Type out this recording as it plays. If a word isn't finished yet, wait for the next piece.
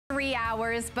3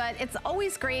 hours, but it's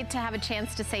always great to have a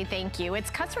chance to say thank you.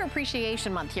 It's Customer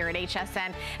Appreciation Month here at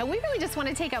HSN, and we really just want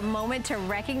to take a moment to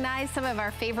recognize some of our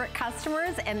favorite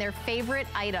customers and their favorite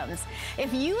items.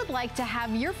 If you would like to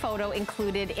have your photo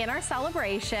included in our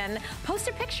celebration, post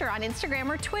a picture on Instagram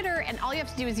or Twitter, and all you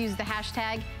have to do is use the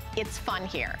hashtag It's Fun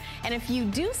Here. And if you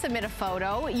do submit a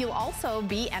photo, you'll also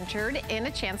be entered in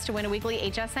a chance to win a weekly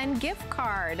HSN gift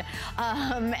card.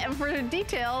 And for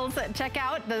details, check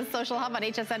out the social hub on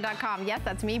hsn.com. Yes,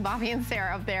 that's me, Bobby and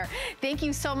Sarah up there. Thank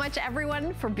you so much,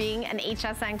 everyone, for being an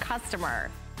HSN customer.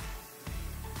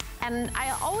 And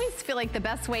I always feel like the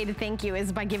best way to thank you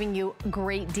is by giving you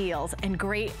great deals and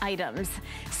great items.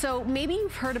 So maybe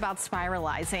you've heard about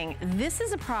spiralizing. This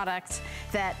is a product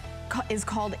that is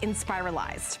called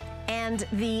Inspiralized. And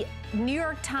the New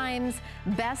York Times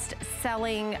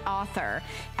best-selling author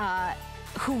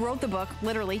who wrote the book,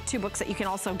 literally 2 books that you can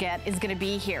also get, is gonna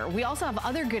be here. We also have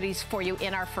other goodies for you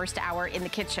in our first hour in the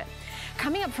kitchen.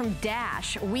 Coming up from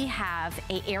Dash, we have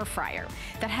an air fryer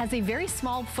that has a very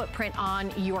small footprint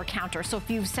on your counter. So if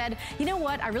you've said, you know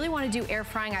what, I really want to do air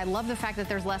frying, I love the fact that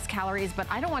there's less calories, but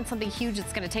I don't want something huge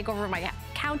that's going to take over my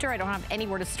counter, I don't have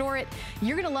anywhere to store it,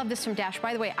 you're going to love this from Dash.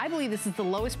 By the way, I believe this is the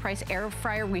lowest price air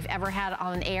fryer we've ever had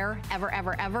on air, ever,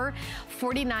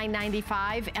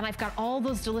 $49.95, and I've got all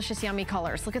those delicious, yummy colors.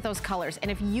 Look at those colors.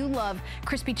 And if you love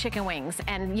crispy chicken wings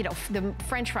and, you know, the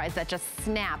French fries that just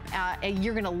snap,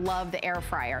 you're going to love the air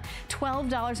fryer.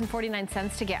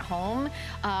 $12.49 to get home.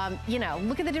 You know,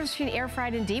 look at the difference between air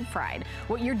fried and deep fried.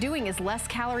 What you're doing is less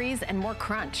calories and more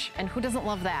crunch. And who doesn't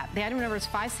love that? The item number is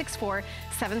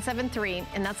 564773,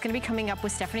 and that's going to be coming up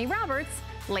with Stephanie Roberts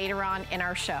later on in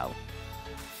our show.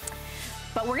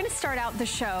 But we're gonna start out the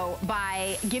show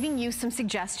by giving you some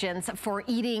suggestions for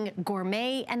eating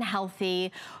gourmet and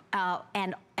healthy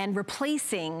and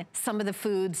replacing some of the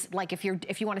foods. Like if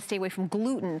you want to stay away from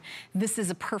gluten, this is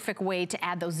a perfect way to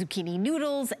add those zucchini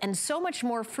noodles and so much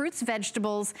more fruits,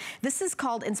 vegetables. This is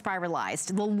called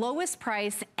Inspiralized, the lowest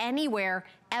price anywhere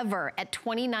ever at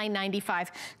 $29.95.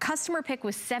 Customer pick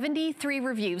with 73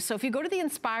 reviews. So if you go to the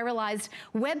Inspiralized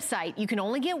website, you can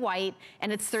only get white,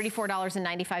 and it's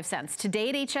 $34.95. Today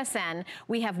at HSN,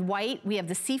 we have white, we have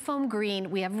the seafoam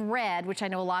green, we have red, which I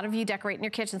know a lot of you decorate in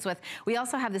your kitchens with. We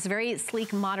also have this very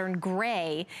sleek, modern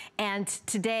gray, and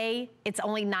today it's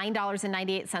only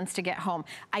 $9.98 to get home.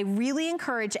 I really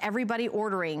encourage everybody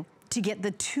ordering to get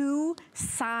the 2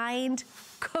 signed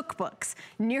cookbooks.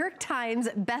 New York Times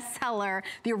bestseller,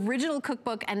 the original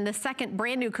cookbook and the second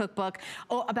brand new cookbook,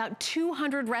 about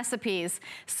 200 recipes.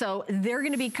 So they're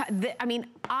gonna be, I mean,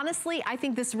 honestly, I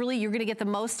think this really, you're gonna get the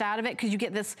most out of it because you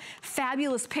get this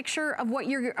fabulous picture of what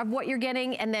you're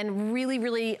getting, and then really,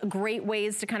 really great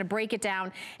ways to kind of break it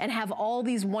down and have all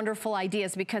these wonderful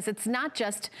ideas, because it's not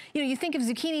just, you know, you think of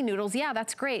zucchini noodles, yeah,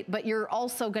 that's great, but you're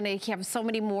also gonna have so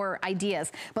many more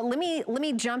ideas. But let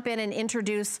me jump in and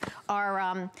introduce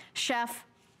our chef,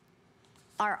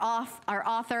 our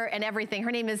author and everything.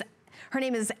 Her name is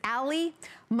Ali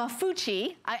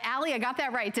Mafucci. Ali, I got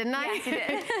that right, didn't I? Yes, you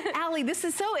did. Ali, this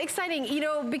is so exciting, you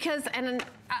know, because, and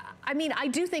I mean, I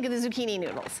do think of the zucchini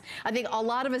noodles. I think a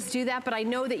lot of us do that, but I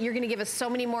know that you're gonna give us so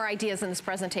many more ideas in this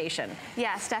presentation.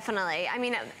 Yes, definitely. I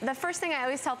mean, the first thing I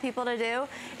always tell people to do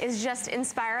is just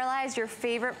Inspiralize your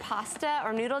favorite pasta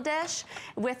or noodle dish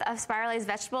with a spiralized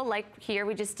vegetable. Like here,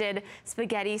 we just did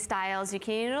spaghetti style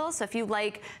zucchini noodles. So if you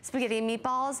like spaghetti and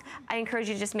meatballs, I encourage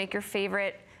you to just make your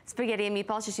favorite spaghetti and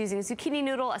meatballs just using a zucchini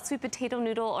noodle, a sweet potato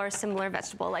noodle, or a similar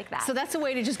vegetable like that. So that's a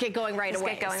way to just get going right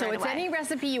away. So it's any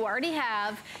recipe you already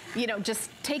have, you know,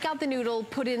 just take out the noodle,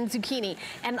 put in zucchini.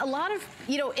 And a lot of,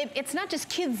 you know, it's not just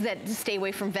kids that stay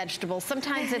away from vegetables.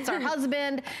 Sometimes it's our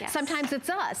husband, yes. Sometimes it's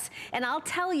us. And I'll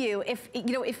tell you,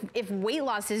 if weight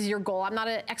loss is your goal, I'm not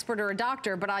an expert or a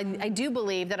doctor, but I do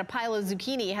believe that a pile of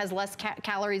zucchini has less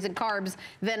calories and carbs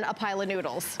than a pile of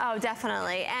noodles. Oh,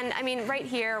 definitely. And I mean, right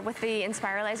here with the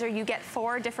Inspiralizer, you get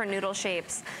 4 different noodle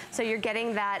shapes. So you're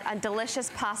getting that delicious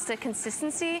pasta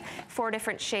consistency, 4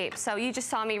 different shapes. So you just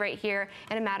saw me right here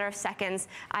in a matter of seconds.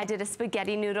 I did a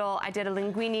spaghetti noodle, I did a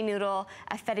linguine noodle,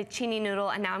 a fettuccine noodle,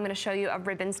 and now I'm gonna show you a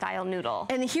ribbon style noodle.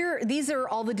 And here, these are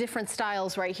all the different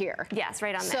styles right here. Yes,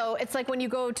 right on there. So it's like when you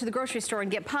go to the grocery store and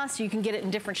get pasta, you can get it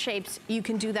in different shapes. You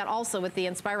can do that also with the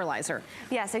Inspiralizer.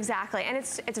 Yes, exactly. And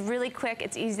it's really quick,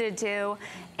 it's easy to do.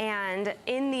 And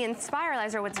in the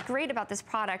Inspiralizer, what's great about this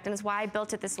product product, and it's why I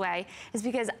built it this way, is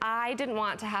because I didn't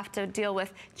want to have to deal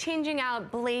with changing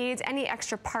out blades, any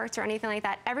extra parts or anything like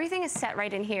that. Everything is set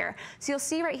right in here. So you'll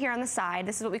see right here on the side,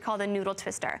 this is what we call the noodle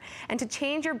twister. And to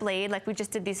change your blade, like we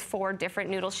just did these 4 different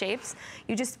noodle shapes,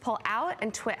 you just pull out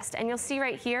and twist. And you'll see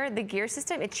right here, the gear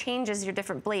system, it changes your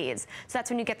different blades. So that's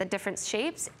when you get the different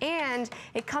shapes. And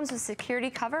it comes with security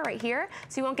cover right here,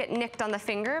 so you won't get nicked on the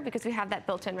finger because we have that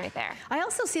built in right there. I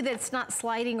also see that it's not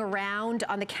sliding around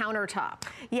on the countertop.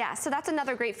 Yeah, so that's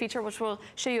another great feature, which we'll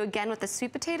show you again with the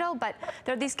sweet potato, but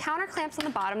there are these counter clamps on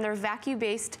the bottom. They're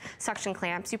vacuum-based suction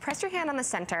clamps. You press your hand on the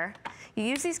center, you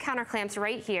use these counter clamps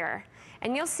right here,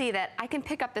 and you'll see that I can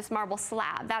pick up this marble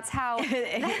slab. That's how,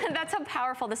 that's how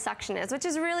powerful the suction is, which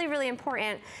is really, really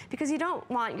important because you don't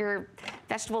want your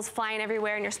vegetables flying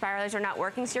everywhere and your spiralizer not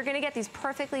working. So you're gonna get these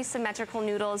perfectly symmetrical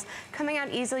noodles coming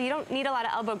out easily. You don't need a lot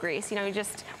of elbow grease. You know, you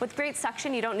just, with great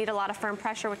suction, you don't need a lot of firm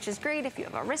pressure, which is great if you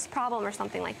have a wrist problem or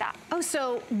something like that. Oh,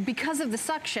 so because of the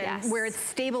suction, Yes. where it's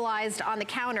stabilized on the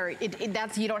counter,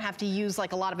 that's, you don't have to use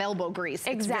like a lot of elbow grease.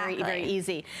 Exactly. It's very, very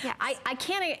easy. Yes. I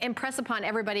can't impress upon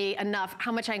everybody enough how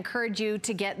much I encourage you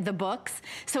to get the books.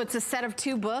 So it's a set of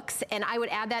 2 books, and I would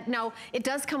add that. Now, it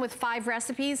does come with 5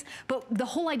 recipes, but the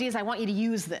whole idea is I want you to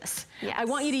use this. Yes. I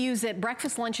want you to use it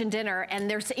breakfast, lunch, and dinner, and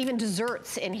there's even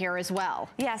desserts in here as well.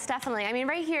 Yes, definitely. I mean,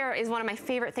 right here is one of my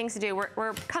favorite things to do.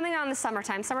 We're coming on the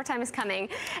summertime. Summertime is coming,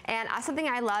 and something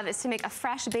I love is to make a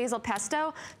fresh basil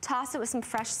pesto, toss it with some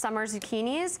fresh summer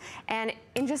zucchinis, and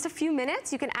in just a few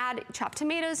minutes, you can add chopped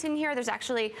tomatoes in here. There's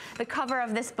actually, the cover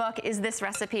of this book is this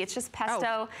recipe. It's just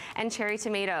pesto and cherry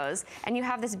tomatoes. And you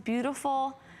have this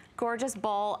beautiful, gorgeous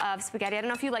bowl of spaghetti. I don't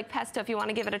know if you like pesto, if you want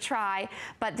to give it a try,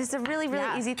 but this is a really,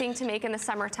 really easy thing to make in the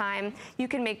summertime. You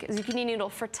can make zucchini noodle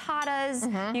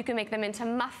frittatas. You can make them into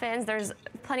muffins. There's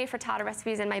plenty of frittata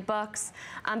recipes in my books.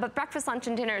 But breakfast, lunch,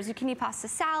 and dinner, zucchini pasta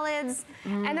salads.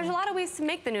 And there's a lot of ways to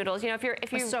make the noodles. You know, if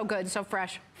you're So good, so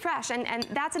fresh. Fresh, and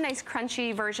that's a nice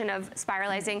crunchy version of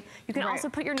spiralizing. You can also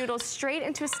put your noodles straight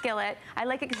into a skillet. I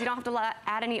like it because you don't have to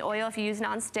add any oil if you use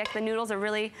non-stick. The noodles are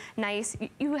really nice.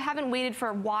 You haven't waited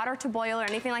for water to boil or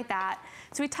anything like that.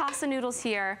 So we toss the noodles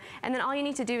here, and then all you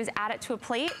need to do is add it to a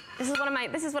plate. This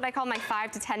is what I call my 5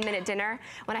 to 10 minute dinner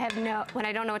when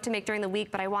I don't know what to make during the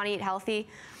week, but I want to eat healthy.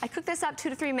 I cook this up 2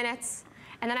 to 3 minutes,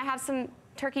 and then I have some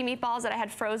turkey meatballs that I had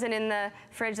frozen in the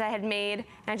fridge that I had made,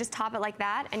 and I just top it like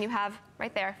that, and you have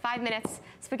right there, 5 minutes,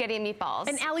 spaghetti and meatballs.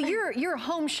 And Allie, you're a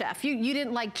home chef. You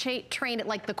didn't like train at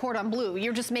like the Cordon Bleu.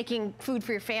 You're just making food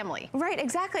for your family. Right,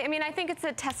 exactly. I mean, I think it's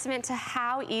a testament to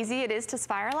how easy it is to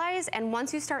spiralize. And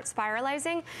once you start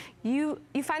spiralizing, you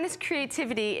find this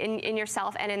creativity in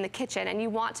yourself and in the kitchen. And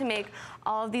you want to make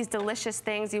all of these delicious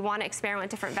things. You want to experiment with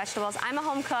different vegetables. I'm a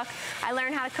home cook. I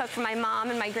learned how to cook from my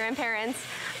mom and my grandparents.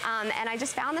 And I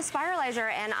just found the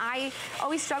spiralizer, and I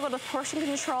always struggled with portion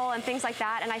control and things like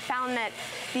that. And I found that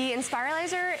the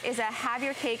Inspiralizer is a have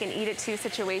your cake and eat it too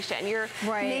situation. You're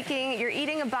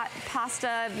eating a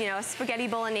pasta, you know, a spaghetti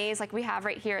bolognese like we have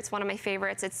right here. It's one of my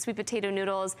favorites. It's sweet potato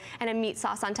noodles and a meat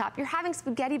sauce on top. You're having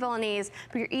spaghetti bolognese,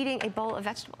 but you're eating a bowl of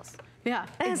vegetables. Yeah,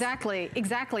 exactly,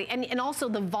 exactly. And also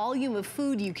the volume of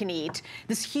food you can eat,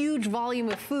 this huge volume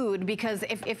of food, because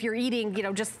if you're eating, you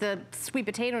know, just the sweet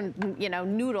potato, you know,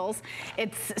 noodles,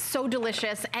 it's so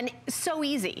delicious and so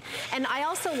easy. And I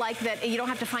also like that you don't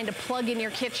have to find a plug in your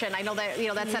kitchen. I know that, you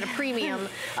know, that's at a premium.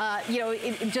 You know,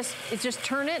 it's just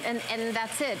turn it and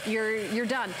that's it. You're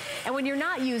done. And when you're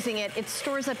not using it, it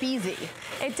stores up easy.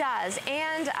 It does,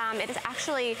 and it is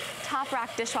actually top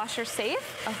rack dishwasher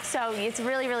safe. So it's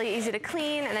really, really easy to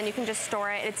clean, and then you can just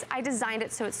store it. I designed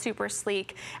it so it's super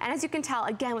sleek. And as you can tell,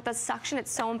 again, with the suction, it's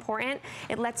so important.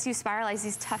 It lets you spiralize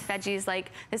these tough veggies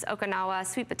like this Okinawa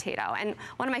sweet potato. And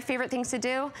one of my favorite things to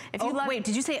do, if you love— Wait,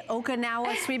 did you say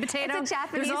Okinawa sweet potato? It's a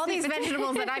Japanese There's all these sweet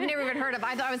vegetables that I've never even heard of.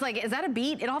 I was like, is that a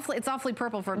beet? It's awfully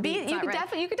purple for a beet. You could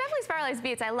definitely spiralize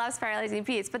beets. I love spiralizing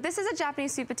beets. But this is a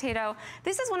Japanese sweet potato.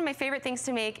 This is one of my favorite things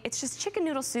to make. It's just chicken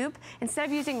noodle soup. Instead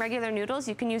of using regular noodles,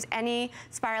 you can use any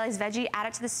spiralized veggie, add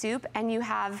it to the soup, and you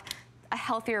have a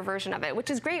healthier version of it, which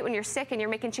is great when you're sick and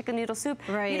you're making chicken noodle soup.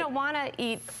 Right. You don't want to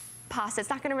eat pasta. It's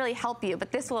not going to really help you,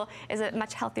 but this is a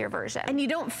much healthier version. And you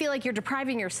don't feel like you're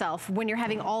depriving yourself when you're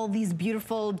having all these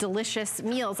beautiful, delicious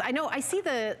meals. I know, I see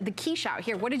the quiche out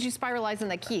here. What did you spiralize in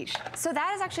the quiche? So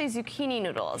that is actually zucchini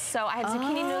noodles. So I had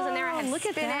zucchini noodles in there. I had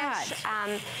spinach.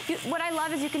 At that. What I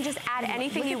love is you can just add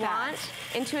anything you want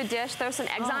into a dish, throw some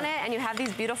eggs on it, and you have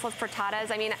these beautiful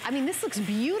frittatas. I mean, this looks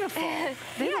beautiful.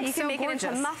 Yeah, you can make it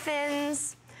into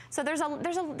muffins. So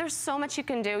there's so much you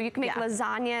can do. You can make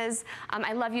lasagnas.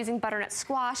 I love using butternut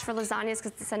squash for lasagnas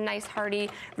because it's a nice hearty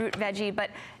root veggie.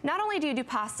 But not only do you do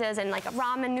pastas and like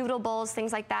ramen noodle bowls,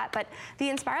 things like that, but the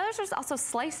Inspiralizer is also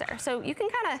slicer. So you can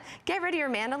kind of get rid of your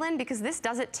mandolin because this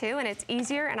does it too, and it's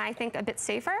easier and I think a bit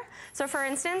safer. So for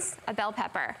instance, a bell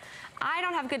pepper. I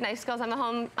don't have good knife skills. I'm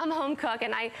a home cook,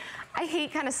 and I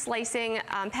hate kind of slicing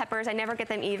peppers. I never get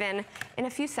them even. In a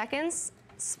few seconds,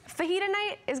 fajita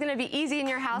night is going to be easy in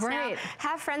your house now.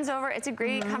 Have friends over. It's a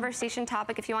great conversation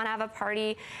topic if you want to have a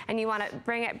party and you want to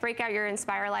break out your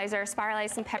Inspiralizer,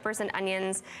 spiralize some peppers and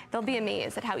onions. They'll be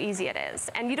amazed at how easy it is.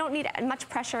 And you don't need much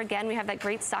pressure. Again, we have that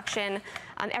great suction.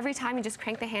 Every time you just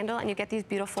crank the handle and you get these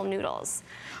beautiful noodles.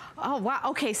 Oh, wow.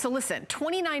 Okay, so listen,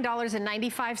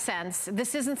 $29.95.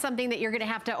 This isn't something that you're going to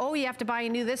have to, you have to buy a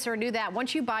new this or a new that.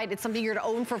 Once you buy it, it's something you're going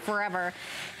to own for forever.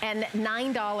 And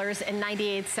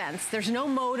 $9.98. There's no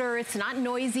motor. It's not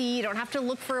noisy. You don't have to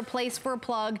look for a place for a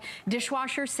plug.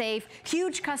 Dishwasher safe.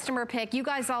 Huge customer pick. You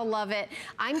guys all love it.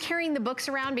 I'm carrying the books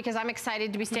around because I'm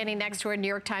excited to be standing next to a New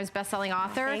York Times bestselling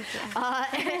author. Thank you.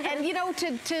 And you know,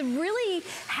 to really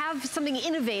have something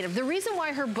innovative. The reason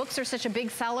why her books are such a big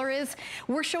seller is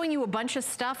we're showing you a bunch of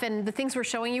stuff, and the things we're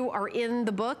showing you are in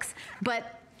the books,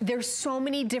 but there's so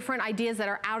many different ideas that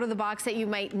are out of the box that you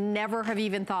might never have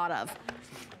even thought of.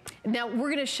 Now, we're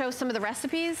going to show some of the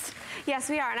recipes. Yes,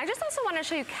 we are. And I just also want to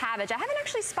show you cabbage. I haven't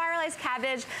actually spiralized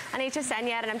cabbage on HSN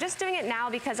yet, and I'm just doing it now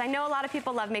because I know a lot of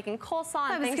people love making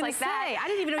coleslaw and things like that. I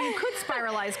didn't even know you could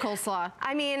spiralize coleslaw.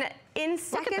 I mean, in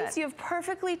seconds, you have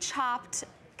perfectly chopped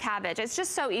cabbage. It's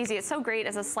just so easy. It's so great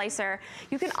as a slicer.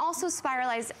 You can also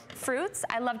spiralize fruits.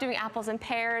 I love doing apples and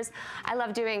pears. I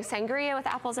love doing sangria with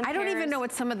apples and pears. I don't even know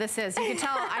what some of this is. You can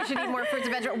tell I should eat more fruits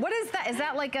and vegetables. What is that? Is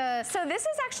that like a... So this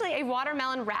is actually a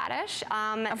watermelon radish.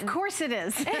 Of course it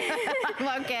is.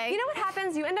 Okay. You know what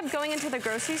happens? You end up going into the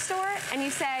grocery store and you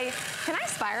say, can I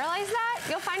spiralize that?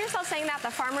 You'll find yourself saying that at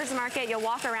the farmer's market. You'll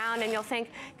walk around and you'll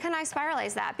think, can I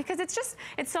spiralize that? Because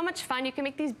it's so much fun. You can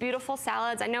make these beautiful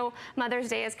salads. I know Mother's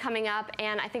Day is coming up,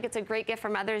 and I think it's a great gift for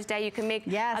Mother's Day. You can make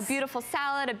a beautiful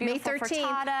salad, a beautiful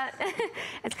frittata.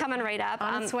 It's coming right up.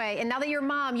 On its way. And now that you're a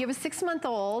mom, you have a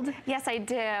 6-month-old. Yes, I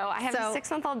do. I have a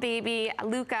 6-month-old baby,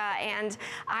 Luca, and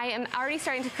I am already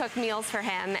starting to cook meals for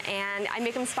him, and I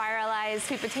make him spiralize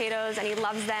sweet potatoes, and he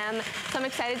loves them. So I'm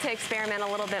excited to experiment a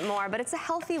little bit more, but it's a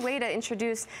healthy way to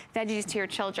introduce veggies to your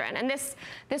children. And this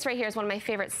right here is one of my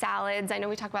favorite salads. I know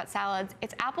we talk about salads.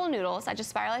 It's apple noodles. I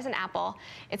just spiralize an apple.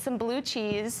 It's some blue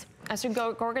cheese, some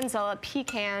gorgonzola,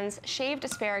 pecans, shaved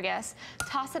asparagus,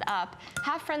 toss it up,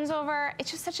 have friends over.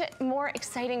 It's just such a more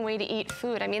exciting way to eat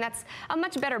food. I mean, that's a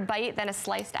much better bite than a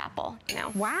sliced apple, you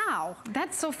know? Wow,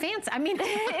 that's so fancy. I mean, it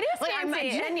is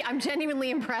fancy. I'm genuinely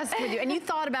impressed with you. And you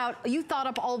thought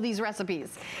up all these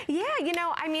recipes. Yeah, you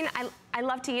know, I mean, I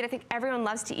love to eat. I think everyone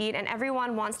loves to eat, and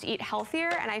everyone wants to eat healthier.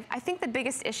 And I think the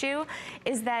biggest issue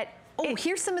is that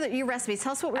here's some of your recipes.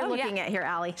 Tell us what we're looking at here,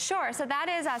 Allie. Sure. So that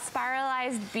is a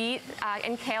spiralized beet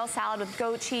and kale salad with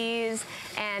goat cheese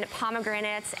and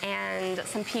pomegranates and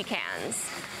some pecans.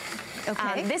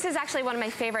 Okay. This is actually one of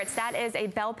my favorites. That is a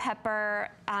bell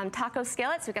pepper taco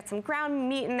skillet. So we got some ground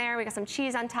meat in there. We got some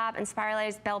cheese on top and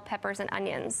spiralized bell peppers and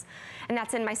onions. And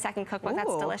that's in my second cookbook.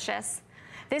 That's delicious.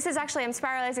 This is actually, I'm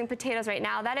spiralizing potatoes right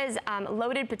now. That is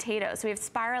loaded potatoes. So we have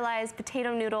spiralized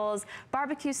potato noodles,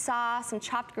 barbecue sauce, some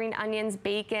chopped green onions,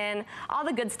 bacon, all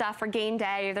the good stuff for game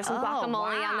day. There's some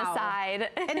guacamole on the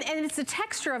side. And it's the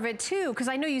texture of it too, because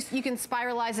I know you can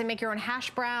spiralize and make your own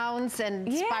hash browns and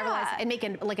spiralize and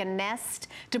make like a nest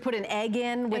to put an egg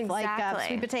in with like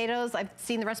sweet potatoes. I've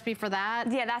seen the recipe for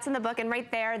that. Yeah, that's in the book, and right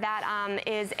there, that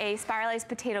is a spiralized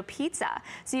potato pizza.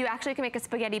 So you actually can make a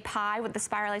spaghetti pie with the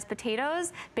spiralized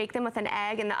potatoes, bake them with an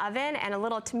egg in the oven and a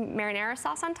little marinara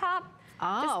sauce on top.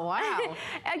 Oh, wow.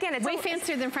 Again, it's way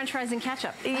fancier than French fries and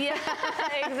ketchup. Yeah,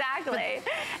 exactly.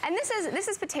 And this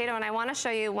is potato, and I want to show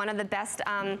you one of the best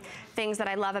things that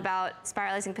I love about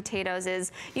spiralizing potatoes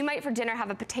is you might for dinner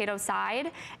have a potato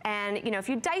side, and you know, if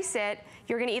you dice it,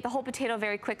 you're going to eat the whole potato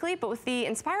very quickly, but with the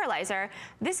Inspiralizer,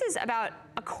 this is about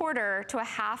 1/4 to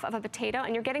 1/2 of a potato,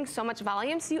 and you're getting so much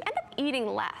volume, so you end up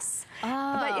eating less.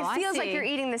 But it feels like you're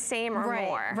eating the same or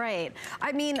more. Right.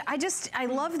 I mean, I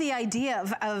love the idea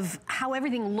of how how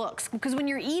everything looks. Because when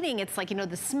you're eating, it's like, you know,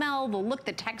 the smell, the look,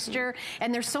 the texture,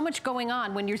 and there's so much going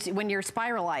on when you're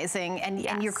spiralizing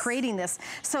and you're creating this.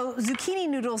 So zucchini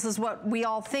noodles is what we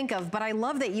all think of, but I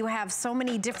love that you have so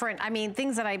many different, I mean,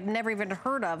 things that I've never even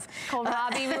heard of.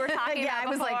 Kohlrabi, we were talking about I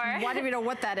was before. like, why do we know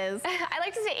what that is? I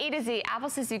like to say A to Z,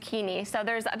 apples to zucchini. So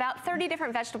there's about 30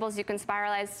 different vegetables you can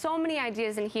spiralize. So many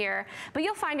ideas in here, but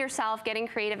you'll find yourself getting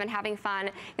creative and having fun.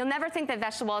 You'll never think that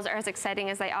vegetables are as exciting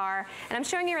as they are. And I'm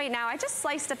showing you right now, I just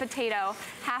sliced a potato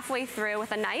halfway through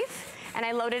with a knife, and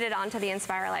I loaded it onto the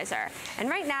Inspiralizer. And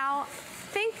right now,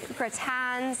 think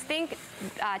gratins, think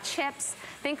chips,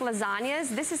 think lasagnas.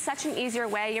 This is such an easier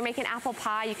way. You're making apple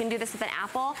pie, you can do this with an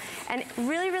apple. And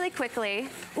really, really quickly.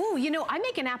 Ooh, you know, I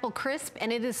make an apple crisp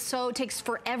and it is so, takes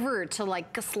forever to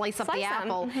like slice up the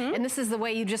apple. And this is the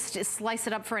way you just slice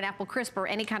it up for an apple crisp or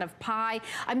any kind of pie.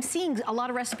 I'm seeing a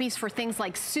lot of recipes for things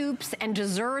like soups and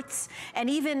desserts and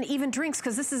even drinks,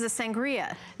 because this is a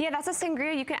sangria. Yeah, that's a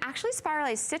sangria. You can actually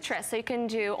spiralize citrus. So you can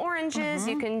do oranges,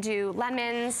 you can do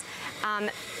lemons.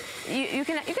 You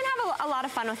can have a lot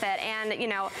of fun with it, and you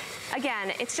know,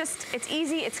 again, it's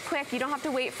easy, it's quick. You don't have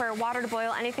to wait for water to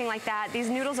boil, anything like that. These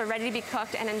noodles are ready to be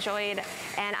cooked and enjoyed,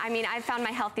 and I mean, I've found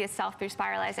my healthiest self through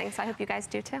spiralizing, so I hope you guys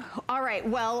do too. All right,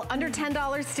 well, under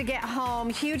 $10 to get home,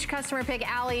 huge customer pick.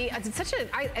 Allie,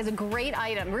 it's a great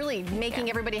item, really making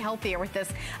everybody healthier with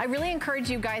this. I really encourage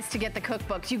you guys to get the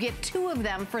cookbooks. You get 2 of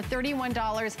them for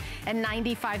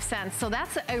 $31.95, so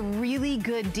that's a really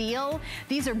good deal.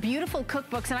 These are beautiful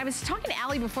cookbooks, and I was talking to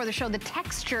Allie before the show, the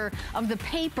texture of the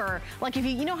paper, like if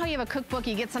you know how you have a cookbook,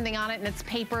 you get something on it and it's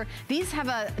paper. These have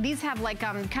like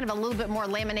kind of a little bit more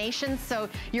lamination, so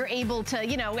you're able to,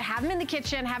 you know, have them in the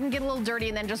kitchen, have them get a little dirty,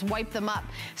 and then just wipe them up.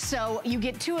 So you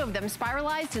get 2 of them,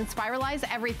 spiralized and spiralize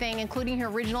everything, including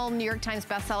your original New York Times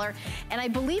bestseller, and I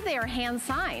believe they are hand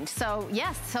signed. So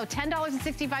yes, so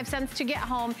 $10.65 to get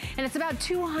home, and it's about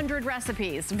 200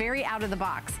 recipes, very out of the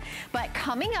box. But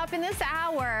coming up in this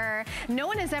hour, no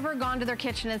one has ever gone to their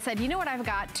kitchen and said, you know what, I've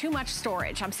got too much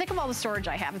storage. I'm sick of all the storage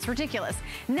I have. It's ridiculous.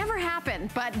 Never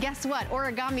happened, but guess what?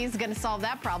 Origami is gonna solve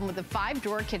that problem with a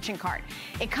 5-drawer kitchen cart.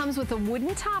 It comes with a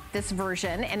wooden top, this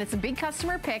version, and it's a big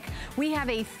customer pick. We have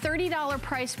a $30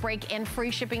 price break and free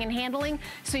shipping and handling,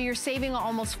 so you're saving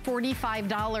almost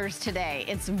 $45 today.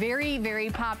 It's very,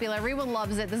 very popular. Everyone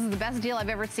loves it. This is the best deal I've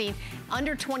ever seen.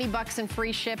 Under 20 bucks in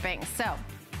free shipping. So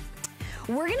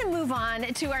we're gonna move on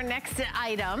to our next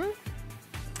item.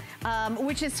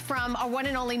 Which is from our one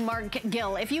and only Mark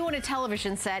Gill. If you own a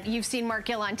television set, you've seen Mark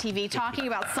Gill on TV talking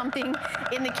about something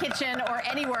in the kitchen or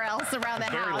anywhere else around the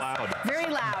house.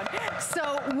 Very loud. Very loud.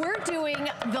 So we're doing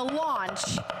the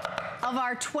launch of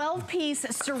our 12-piece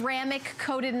ceramic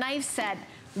coated knife set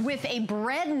with a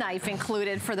bread knife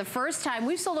included for the first time.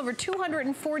 We've sold over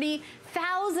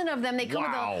 240,000 of them. They come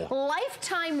with a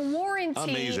lifetime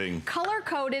warranty. Amazing. Color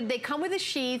coded. They come with a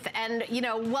sheath, and you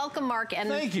know, welcome, Mark. And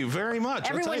thank you very much.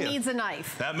 Everyone needs a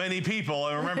knife. That many people,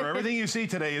 and remember, everything you see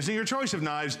today isn't your choice of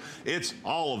knives, it's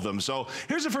all of them. So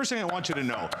here's the first thing I want you to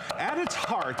know. At its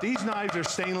heart, these knives are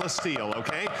stainless steel,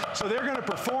 okay? So they're gonna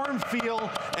perform,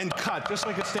 feel, and cut just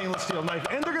like a stainless steel knife,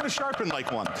 and they're gonna sharpen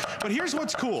like one. But here's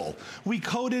what's cool. We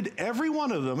coated every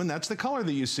one of them, and that's the color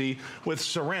that you see, with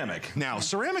ceramic. Now,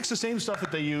 ceramic's the same stuff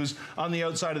that they use on the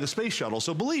outside of the space shuttle.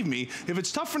 So believe me, if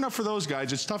it's tough enough for those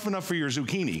guys, it's tough enough for your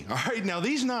zucchini. All right, now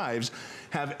these knives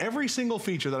have every single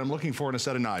feature that I'm looking for in a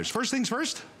set of knives. First things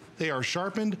first, they are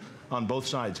sharpened on both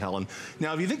sides, Helen.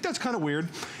 Now, if you think that's kind of weird,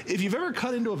 if you've ever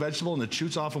cut into a vegetable and it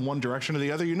shoots off in one direction or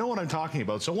the other, you know what I'm talking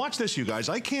about. So watch this, you guys.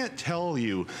 I can't tell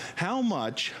you how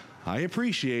much I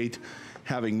appreciate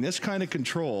having this kind of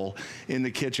control in the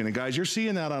kitchen. And guys, you're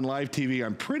seeing that on live TV.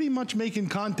 I'm pretty much making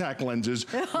contact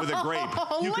lenses with a grape.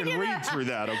 You can read through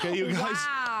that, okay, you guys?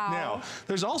 Wow. Now,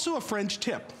 there's also a French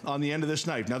tip on the end of this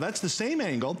knife. Now, that's the same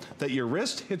angle that your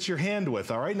wrist hits your hand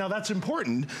with, all right? Now, that's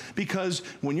important because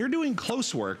when you're doing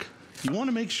close work, you want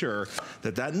to make sure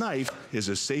that that knife is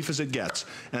as safe as it gets.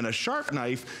 And a sharp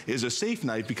knife is a safe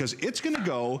knife because it's going to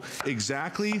go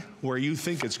exactly where you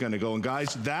think it's going to go. And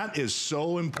guys, that is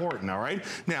so important, all right?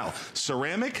 Now,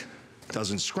 ceramic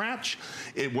doesn't scratch,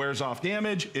 it wears off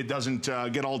damage, it doesn't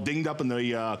get all dinged up in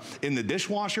the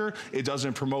dishwasher, it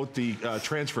doesn't promote the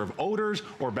transfer of odors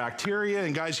or bacteria.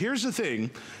 And guys, here's the thing,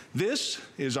 this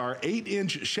is our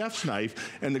 8-inch chef's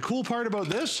knife, and the cool part about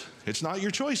this, it's not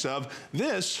your choice of,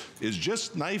 this is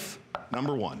just knife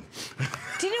 #1.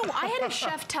 Do you know, I had a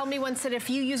chef tell me once that if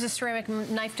you use a ceramic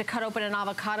knife to cut open an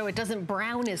avocado, it doesn't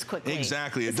brown as quickly.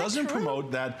 Exactly. It doesn't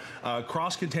promote that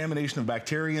cross-contamination of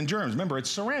bacteria and germs. Remember, it's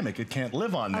ceramic. It can't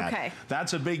live on that. Okay.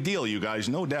 That's a big deal, you guys,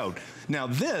 no doubt. Now,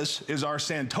 this is our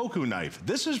Santoku knife.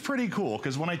 This is pretty cool,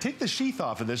 because when I take the sheath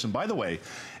off of this, and by the way,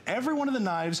 every one of the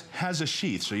knives has a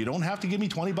sheath, so you don't have to give me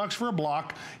 20 bucks for a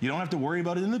block. You don't have to worry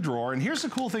about it in the drawer. And here's the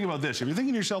cool thing about this. If you're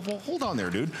thinking to yourself, well, hold on there,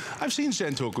 dude. I've seen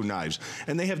Santoku knives,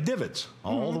 and they have divots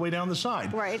all the way down the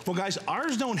side. Right. Well, guys,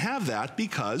 ours don't have that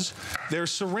because they're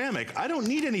ceramic. I don't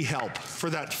need any help for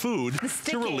that food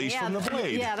to release from the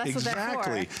blade. Yeah, that's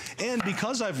exactly. what that's for. And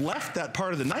because I've left that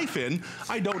part of the knife in,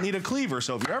 I don't need a cleaver.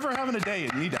 So if you're ever having a day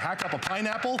and you need to hack up a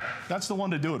pineapple, that's the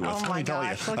one to do it with. Oh my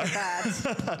gosh, look at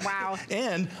that. Wow.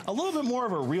 And a little bit more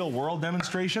of a real world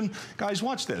demonstration. Guys,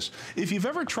 watch this. If you've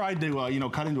ever tried to, you know,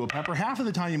 cut into a pepper, half of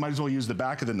the time you might as well use the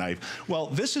back of the knife. Well,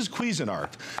 this is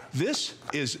Cuisinart. This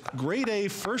is grade A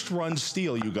first run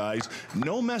steel, you guys.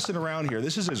 No messing around here.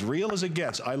 This is as real as it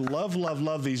gets. I love, love,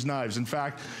 love these knives. In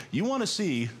fact, you want to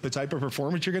see the type of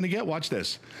performance you're going to get? Watch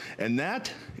this. And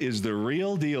that is the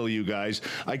real deal, you guys.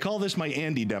 I call this my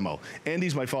Andy demo.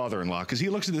 Andy's my father-in-law, because he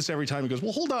looks at this every time and goes,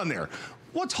 well, hold on there.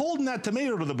 What's holding that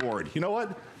tomato to the board? You know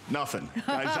what? Nothing.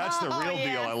 Guys, that's the real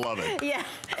deal. I love it. Yeah.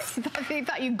 They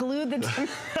thought you glued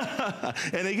the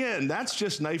And again, that's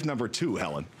just knife #2,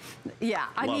 Helen. Yeah,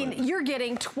 I mean, you're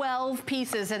getting 12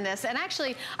 pieces in this. And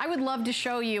actually, I would love to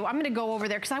show you. I'm going to go over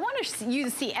there because I want you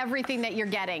to see everything that you're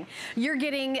getting. You're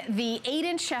getting the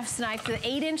 8-inch chef's knife, the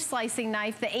 8-inch slicing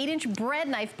knife, the 8-inch bread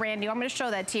knife, brand new. I'm going to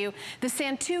show that to you. The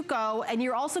Santoku, and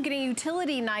you're also getting a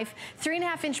utility knife,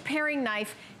 3.5-inch paring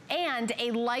knife, and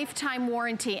a lifetime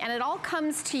warranty. And it all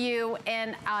comes to you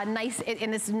in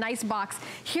this nice box.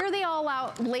 Here they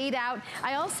all laid out.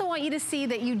 I also want you to see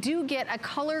that you do get a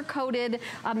color-coded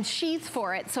sheath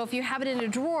for it. So if you have it in a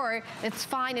drawer, it's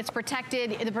fine, it's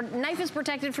protected. The knife is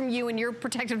protected from you and you're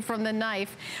protected from the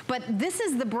knife. But this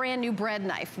is the brand new bread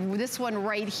knife, this one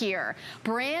right here.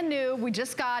 Brand new, we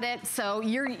just got it. So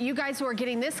you guys who are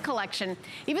getting this collection,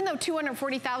 even though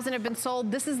 240,000 have been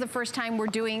sold, this is the first time we're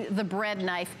doing the bread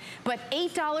knife. But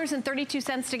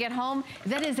 $8.32 to get home,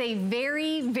 that is a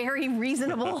very, very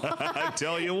reasonable. I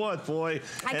tell you what, boy.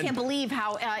 I can't believe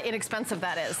how inexpensive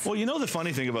that is. Well, you know the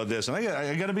funny thing about this, and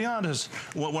I got to be honest,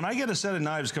 when I get a set of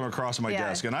knives come across my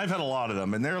desk, and I've had a lot of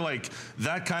them, and they're like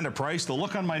that kind of price, the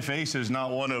look on my face is not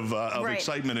one of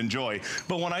excitement and joy.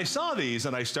 But when I saw these,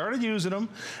 and I started using them,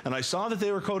 and I saw that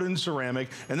they were coated in ceramic,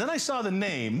 and then I saw the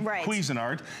name,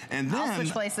 Cuisinart, and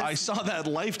then I saw that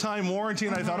lifetime warranty,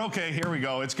 and I thought, okay, here we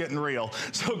go. It's getting real.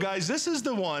 So guys, this is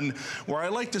the one where I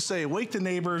like to say, wake the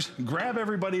neighbors, grab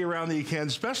everybody around that you can,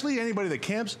 especially anybody that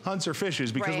camps, hunts, or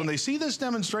fishes, because when they see this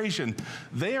demonstration,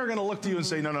 they are going to look to you and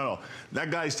say, no, no, no,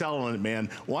 that guy's telling it, man.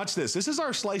 Watch this. This is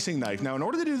our slicing knife. Now, in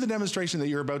order to do the demonstration that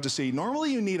you're about to see,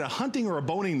 normally you need a hunting or a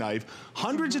boning knife,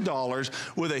 hundreds of dollars,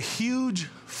 with a huge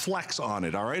flex on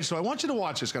it, all right? So I want you to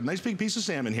watch this. Got a nice big piece of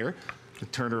salmon here.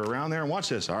 Turn her around there and watch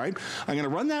this, all right? I'm going to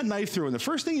run that knife through, and the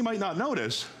first thing you might not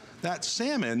notice, that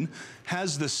salmon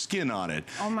has the skin on it.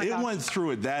 Oh my gosh. It went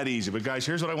through it that easy. But guys,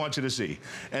 here's what I want you to see.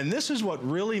 And this is what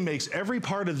really makes every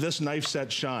part of this knife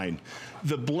set shine.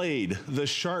 The blade, the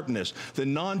sharpness, the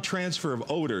non-transfer of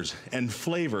odors and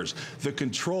flavors, the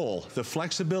control, the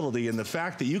flexibility, and the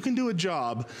fact that you can do a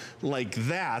job like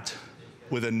that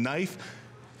with a knife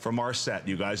from our set,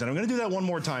 you guys. And I'm going to do that one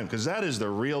more time because that is the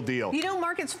real deal. You know,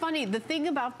 Mark, it's funny. The thing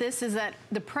about this is that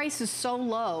the price is so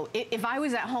low. If I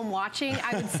was at home watching,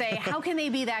 I would say, how can they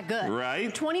be that good?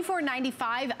 Right?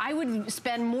 $24.95, I would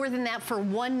spend more than that for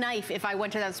one knife if I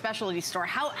went to that specialty store.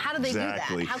 How do they do that?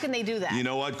 How can they do that? You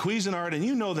know what? Cuisinart, and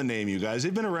you know the name, you guys.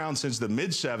 They've been around since the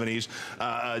mid-70s,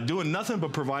 doing nothing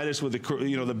but provide us with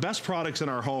the best products in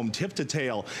our home, tip to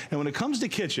tail. And when it comes to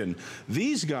kitchen,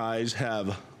 these guys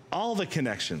have all the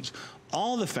connections,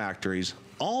 all the factories,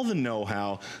 all the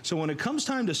know-how. So when it comes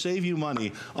time to save you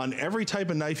money on every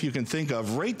type of knife you can think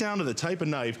of, right down to the type of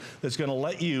knife that's going to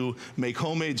let you make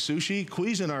homemade sushi,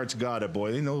 Cuisinart's got it,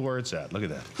 boy. They know where it's at. Look at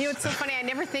that. You know, it's so funny. I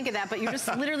never think of that, but you're just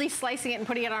literally slicing it and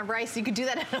putting it on rice. You could do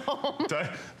that at home.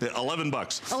 $11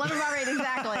 bucks. 11, right,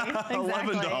 exactly.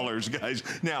 $11, guys.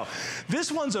 Now,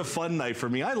 this one's a fun knife for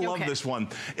me. I love this one.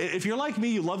 If you're like me,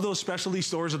 you love those specialty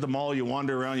stores at the mall. You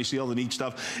wander around, you see all the neat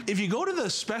stuff. If you go to the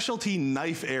specialty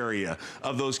knife area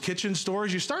of those kitchen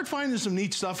stores, you start finding some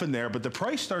neat stuff in there, but the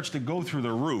price starts to go through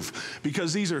the roof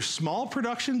because these are small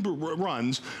production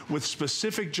runs with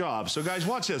specific jobs. So guys,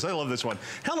 watch this. I love this one.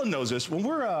 Helen knows this. When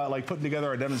we're like putting together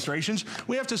our demonstrations,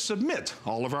 we have to submit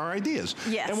all of our ideas.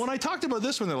 Yes. And when I talked about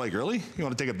this one, they're like, really? You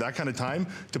want to take up that kind of time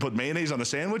to put mayonnaise on a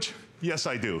sandwich? Yes,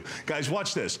 I do. Guys,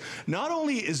 watch this. Not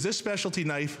only is this specialty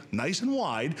knife nice and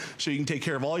wide, so you can take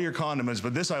care of all your condiments,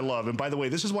 but this I love. And by the way,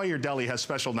 this is why your deli has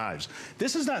special knives.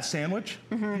 This is that sandwich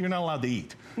you're not allowed to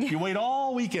eat. You wait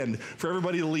all weekend for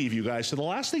everybody to leave, you guys. So the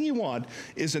last thing you want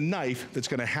is a knife that's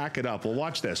gonna hack it up. Well,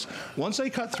 watch this. Once they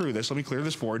cut through this, let me clear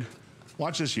this board.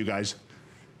 Watch this, you guys.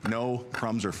 No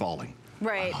crumbs are falling.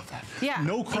 Right. I love that. Yeah.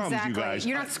 No crumbs, exactly. you guys.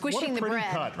 You're not squishing the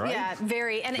bread. Cut, right? Yeah,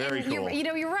 very. And cool.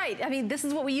 you're right. I mean, this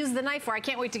is what we use the knife for. I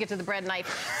can't wait to get to the bread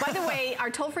knife. By the way,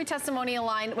 our toll-free testimonial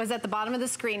line was at the bottom of the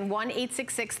screen,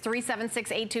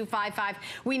 1-866-376-8255.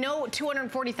 We know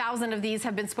 240,000 of these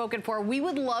have been spoken for. We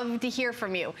would love to hear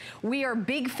from you. We are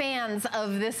big fans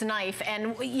of this knife.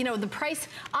 And, you know, the price,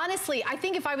 honestly, I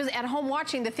think if I was at home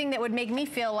watching, the thing that would make me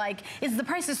feel like is the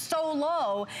price is so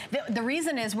low. The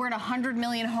reason is we're in 100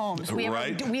 million homes. We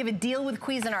have a deal with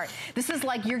Cuisinart. This is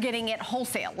like you're getting it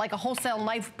wholesale, like a wholesale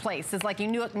knife place. It's like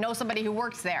you know somebody who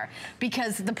works there,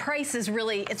 because the price is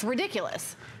really, it's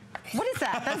ridiculous. What is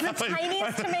that? That's the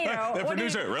tiniest tomato. The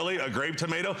producer, really? A grape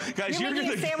tomato? Guys, you're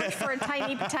making a sandwich for a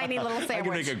tiny, tiny little sandwich. I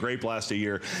can make a grape last a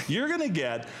year. You're going to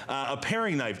get a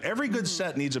paring knife. Every good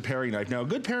set needs a paring knife. Now, a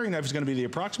good paring knife is going to be the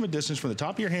approximate distance from the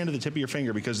top of your hand to the tip of your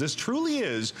finger, because this truly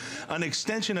is an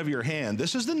extension of your hand.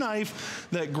 This is the knife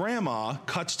that Grandma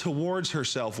cuts towards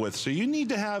herself with. So you need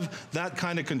to have that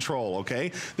kind of control,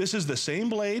 okay? This is the same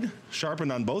blade,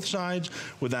 sharpened on both sides,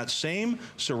 with that same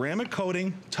ceramic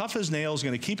coating, tough as nails,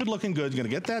 going to keep it looking good. You're going to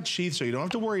get that sheath so you don't have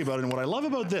to worry about it. And what I love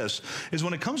about this is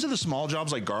when it comes to the small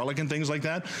jobs like garlic and things like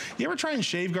that, you ever try and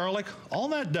shave garlic? All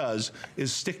that does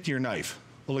is stick to your knife.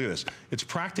 Well, look at this. It's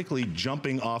practically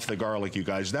jumping off the garlic, you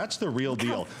guys. That's the real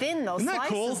deal. How thin those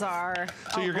slices are.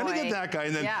 So you're going to get that guy.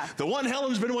 And then the one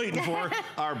Helen's been waiting for,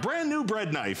 our brand new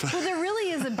bread knife. Well, there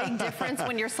really is a big difference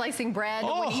when you're slicing bread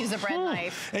when you use a bread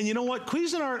knife. And you know what?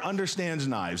 Cuisinart understands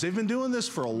knives. They've been doing this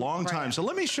for a long time. So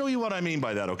let me show you what I mean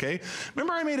by that, okay?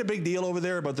 Remember I made a big deal over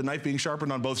there about the knife being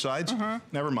sharpened on both sides?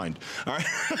 Never mind. All right.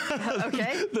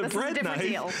 Okay. The bread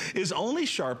knife is only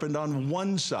sharpened on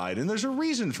one side. And there's a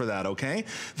reason for that, okay?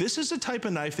 This is the type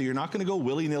of knife that you're not going to go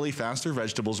willy-nilly faster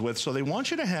vegetables with, so they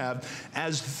want you to have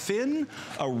as thin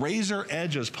a razor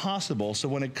edge as possible, so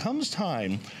when it comes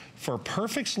time for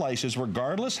perfect slices,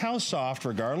 regardless how soft,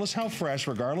 regardless how fresh,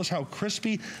 regardless how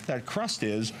crispy that crust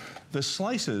is, the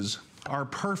slices are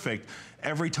perfect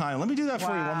every time. Let me do that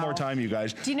for you one more time, you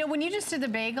guys. Do you know, when you just did the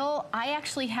bagel, I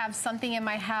actually have something in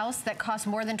my house that costs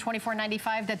more than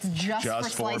 $24.95 that's just for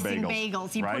slicing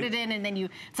bagels. You put it in and then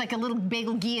it's like a little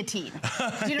bagel guillotine.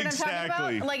 Do you know what I'm talking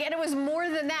about? Like, and it was more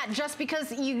than that, just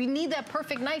because you need that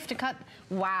perfect knife to cut.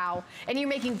 Wow. And you're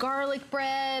making garlic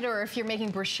bread, or if you're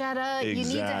making bruschetta, you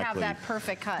need to have that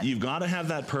perfect cut. You've got to have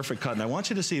that perfect cut. And I want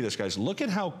you to see this, guys. Look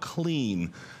at how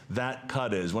clean that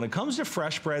cut is. When it comes to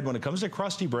fresh bread, when it comes to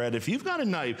crusty bread, if you've got a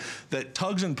knife that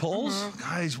tugs and pulls,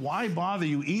 guys, why bother?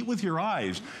 You eat with your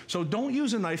eyes. So don't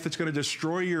use a knife that's going to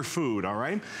destroy your food, all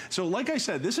right? So like I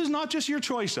said, this is not just your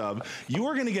choice of. You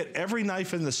are going to get every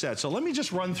knife in the set. So let me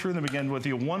just run through them again with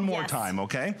you one more time,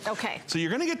 okay? Okay. So you're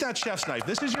going to get that chef's knife.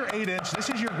 This is your 8-inch. This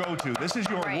is your go-to. This is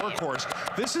your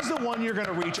workhorse. This is the one you're going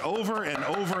to reach over and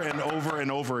over and over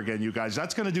and over again, you guys.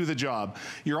 That's going to do the job.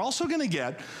 You're also going to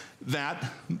get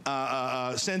that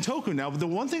Santoku. Now, the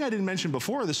one thing I didn't mention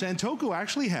before, the Santoku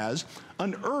actually has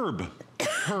an herb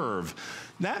curve.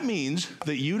 That means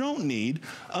that you don't need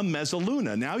a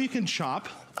mezzaluna. Now you can chop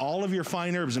all of your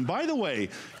fine herbs. And by the way,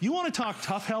 you want to talk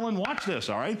tough, Helen? Watch this,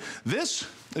 all right? This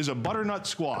is a butternut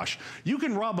squash. You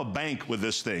can rob a bank with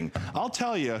this thing. I'll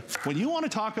tell you, when you want to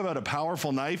talk about a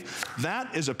powerful knife,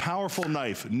 that is a powerful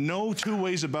knife. No two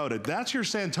ways about it. That's your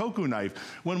Santoku knife.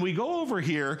 When we go over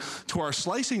here to our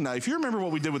slicing knife, you remember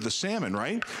what we did with the salmon,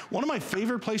 right? One of my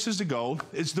favorite places to go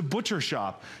is the butcher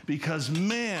shop, because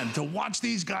man, to watch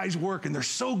these guys work, and they're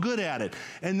so good at it,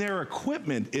 and their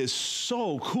equipment is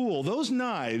so cool. Those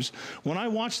knives, when I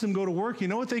watch them go to work, you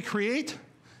know what they create?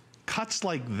 Cuts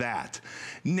like that.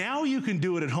 Now you can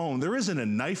do it at home. There isn't a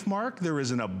knife mark, there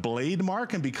isn't a blade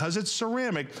mark, and because it's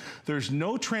ceramic, there's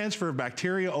no transfer of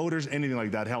bacteria, odors, anything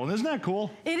like that. Helen, isn't that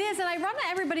cool? It is, and I want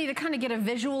everybody to kind of get a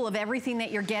visual of everything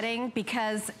that you're getting,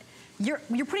 because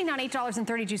you're putting down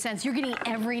 $8.32. You're getting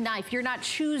every knife. You're not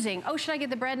choosing, oh, should I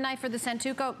get the bread knife or the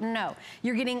Santoku? No.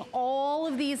 You're getting all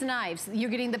of these knives.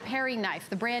 You're getting the paring knife,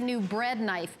 the brand new bread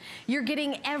knife. You're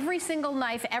getting every single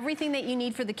knife, everything that you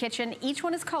need for the kitchen. Each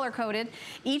one is color-coded.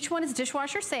 Each one is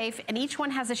dishwasher safe, and each one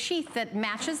has a sheath that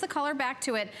matches the color back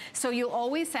to it, so you'll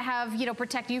always have,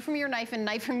 protect you from your knife and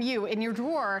knife from you in your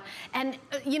drawer. And,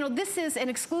 this is an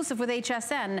exclusive with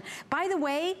HSN. By the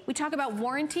way, we talk about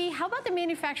warranty. How about the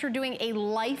manufacturer doing offering a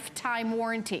lifetime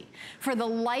warranty for the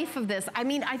life of this. I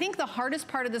mean, I think the hardest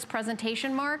part of this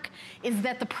presentation, Mark, is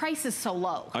that the price is so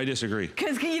low. I disagree.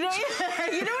 Because you know what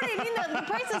I mean? The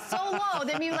price is so low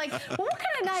that you're like, well, what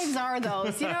kind of knives are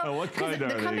those? You know, what kind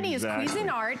the company exactly. is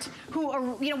Cuisinart,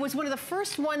 who was one of the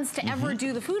first ones to ever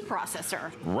do the food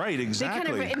processor. Right,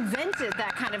 exactly. They kind of invented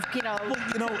that kind of,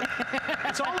 Well,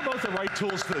 it's all about the right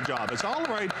tools for the job. It's all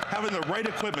right having the right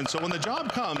equipment. So when the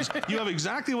job comes, you have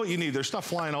exactly what you need. There's stuff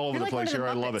flying all over the place here.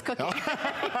 I love it.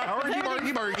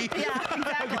 Marky, Marky. Yeah,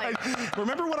 exactly.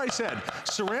 Remember what I said.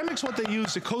 Ceramic's what they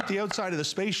use to coat the outside of the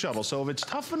space shuttle. So if it's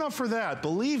tough enough for that,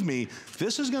 believe me,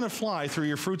 this is going to fly through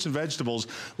your fruits and vegetables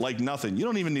like nothing. You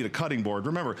don't even need a cutting board.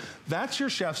 Remember, that's your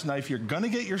chef's knife. You're going to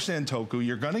get your santoku.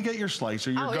 You're going to get your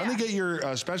slicer. You're going to get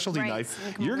your specialty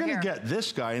knife. You're going to get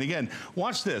this guy. And again,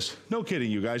 watch this. No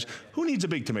kidding, you guys. Who needs a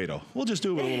big tomato? We'll just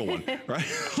do it with a little one, right?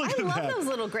 I love those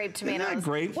little grape tomatoes. Isn't that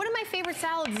great? One of my favorite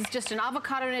salads is just an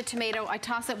avocado and a tomato. I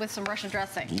toss it with some Russian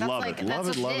dressing.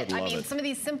 That's love it. I mean, some of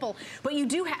these simple, but you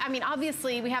do have, I mean,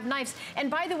 obviously we have knives. And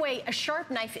by the way, a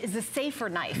sharp knife is a safer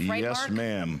knife, right, Mark? Yes,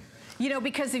 ma'am. You know,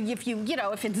 because if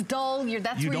if it's dull, that's where you get into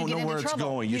trouble. You don't know where it's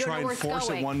going. You try and force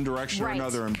it one direction or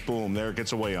another, and boom, there it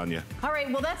gets away on you. All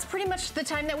right, well, that's pretty much the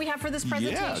time that we have for this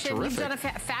presentation. Yeah, You've done a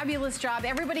fabulous job.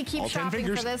 Everybody keep shopping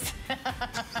for this.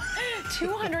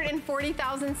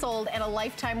 240,000 sold and a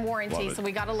lifetime warranty, so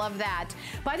we got to love that.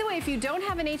 By the way, if you don't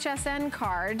have an HSN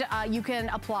card, you can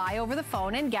apply over the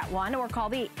phone and get one, or call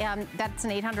the, that's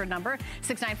an 800 number,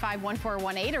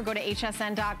 695-1418, or go to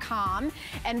hsn.com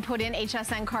and put in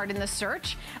HSN card in the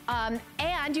search,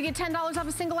 and you get $10 off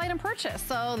a single item purchase.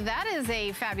 So that is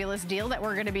a fabulous deal that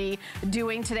we're going to be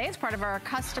doing today as part of our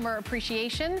Customer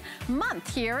Appreciation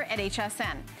Month here at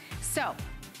HSN. So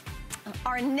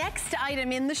our next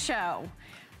item in the show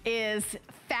is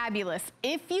fabulous.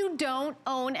 If you don't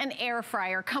own an air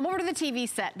fryer, come over to the TV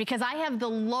set, because I have the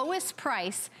lowest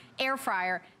price air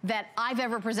fryer that I've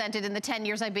ever presented in the 10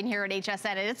 years I've been here at HSN,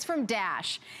 and it's from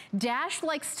Dash. Dash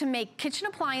likes to make kitchen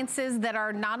appliances that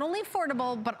are not only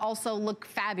affordable, but also look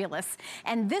fabulous.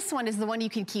 And this one is the one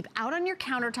you can keep out on your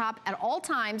countertop at all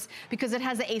times, because it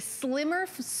has a slimmer,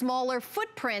 smaller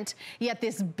footprint, yet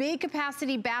this big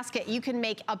capacity basket. You can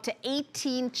make up to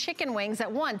 18 chicken wings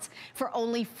at once for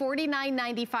only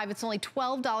 $49.95. It's only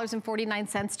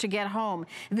 $12.49 to get home.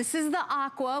 This is the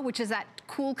aqua, which is that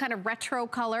cool kind of retro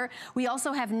color. We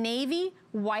also have navy,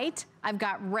 white, I've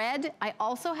got red, I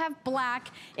also have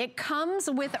black. It comes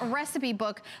with a recipe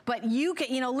book, but you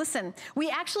can, listen, we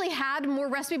actually had more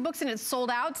recipe books and it's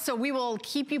sold out, so we will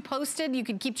keep you posted. You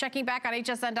can keep checking back on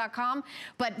hsn.com.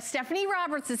 But Stephanie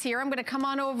Roberts is here. I'm gonna come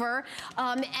on over,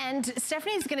 and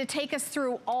Stephanie's gonna take us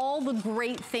through all the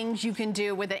great things you can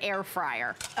do with an air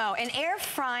fryer. Oh, and air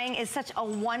frying is such a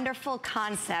wonderful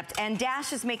concept, and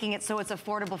Dash is making it so it's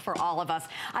affordable for all of us.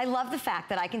 I love the fact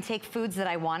that I can take foods that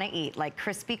I wanna eat, like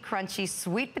crispy, crunchy,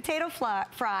 sweet potato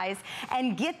fries,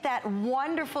 and get that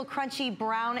wonderful crunchy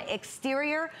brown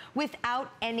exterior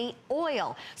without any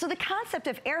oil. So the concept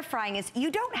of air frying is you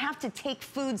don't have to take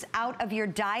foods out of your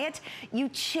diet. You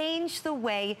change the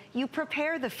way you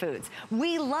prepare the foods.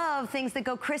 We love things that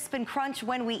go crisp and crunch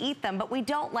when we eat them, but we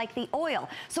don't like the oil.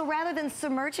 So rather than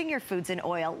submerging your foods in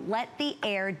oil, let the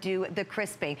air do the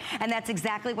crisping. And that's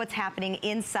exactly what's happening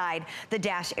inside the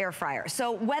Dash air fryer.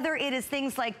 So whether it is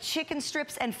things like chicken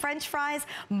strips and French fries,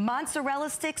 mozzarella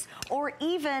sticks, or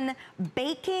even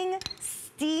baking,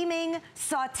 steaming,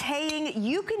 sauteing,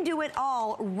 you can do it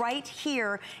all right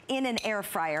here in an air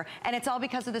fryer, and it's all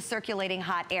because of the circulating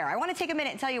hot air. I want to take a minute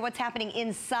and tell you what's happening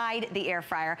inside the air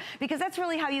fryer, because that's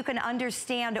really how you can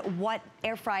understand what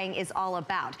air frying is all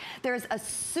about. There's a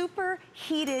super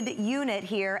heated unit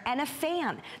here and a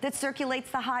fan that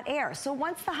circulates the hot air. So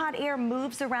once the hot air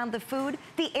moves around the food,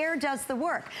 the air does the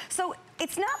work. So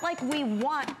it's not like we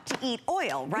want to eat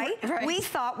oil, right? We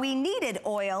thought we needed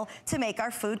oil to make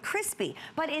our food crispy.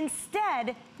 But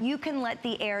instead, you can let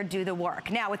the air do the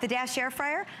work. Now, with the Dash air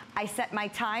fryer, I set my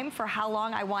time for how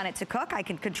long I want it to cook. I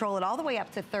can control it all the way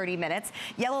up to 30 minutes.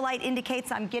 Yellow light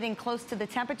indicates I'm getting close to the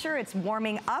temperature. It's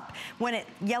warming up. When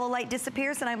yellow light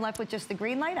disappears and I'm left with just the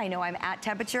green light, I know I'm at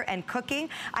temperature and cooking.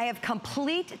 I have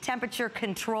complete temperature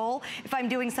control. If I'm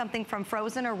doing something from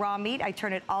frozen or raw meat, I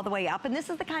turn it all the way up. And this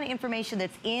is the kind of information information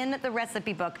that's in the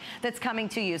recipe book that's coming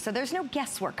to you. So there's no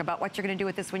guesswork about what you're gonna do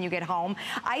with this when you get home.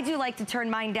 I do like to turn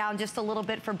mine down just a little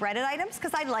bit for breaded items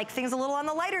because I like things a little on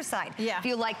the lighter side. Yeah. If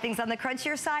you like things on the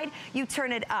crunchier side, you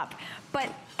turn it up. But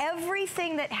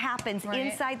everything that happens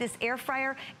inside this air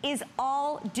fryer is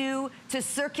all due to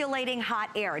circulating hot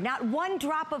air. Not one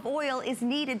drop of oil is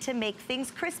needed to make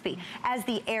things crispy. As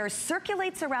the air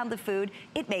circulates around the food,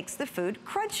 it makes the food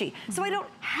crunchy. So I don't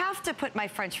have to put my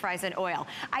French fries in oil.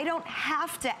 I don't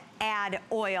have to add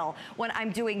oil when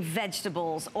I'm doing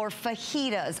vegetables or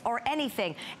fajitas or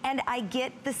anything, and I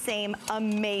get the same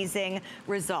amazing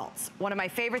results. One of my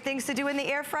favorite things to do in the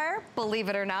air fryer, believe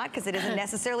it or not, because it isn't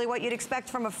necessarily what you'd expect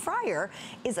from a fryer,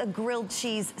 is a grilled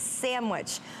cheese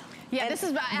sandwich. Yeah, and this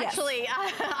is actually,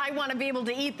 I want to be able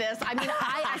to eat this. I mean,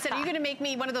 I said, are you going to make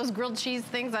me one of those grilled cheese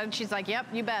things? And she's like, yep,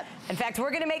 you bet. In fact, we're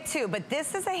going to make two, but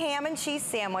this is a ham and cheese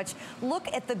sandwich. Look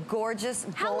at the gorgeous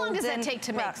golden... How long does that take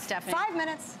to make, Stephanie? 5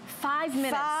 minutes. 5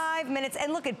 minutes. 5 minutes.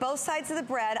 And look at both sides of the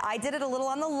bread. I did it a little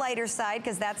on the lighter side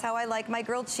because that's how I like my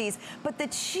grilled cheese. But the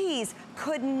cheese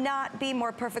could not be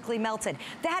more perfectly melted.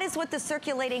 That is what the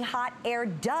circulating hot air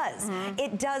does.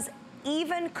 It does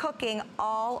even cooking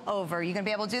all over. You gonna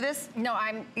be able to do this? No,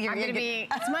 I'm gonna be,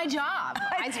 it's my job.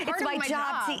 It's my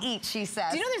job to eat, she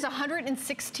says. Do you know there's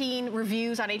 116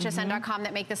 reviews on hsn.com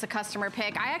that make this a customer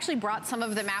pick? I actually brought some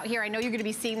of them out here. I know you're gonna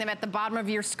be seeing them at the bottom of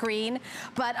your screen,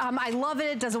 but I love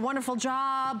it. It does a wonderful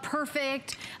job,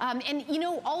 perfect. And you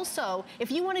know, also,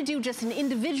 if you wanna do just an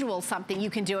individual something,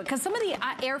 you can do it. Because some of the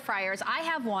air fryers, I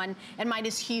have one, and mine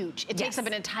is huge. It takes up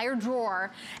an entire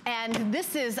drawer, and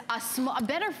this is a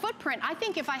better footprint. I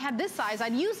think if I had this size,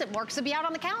 I'd use it more because it'd be out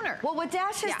on the counter. Well, what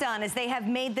Dash has done is they have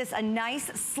made this a nice,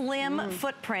 slim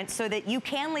footprint so that you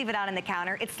can leave it out on the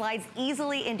counter. It slides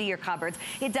easily into your cupboards.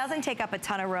 It doesn't take up a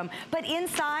ton of room. But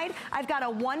inside, I've got a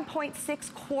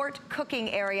 1.6 quart cooking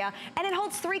area, and it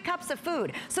holds 3 cups of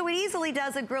food. So it easily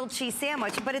does a grilled cheese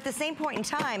sandwich. But at the same point in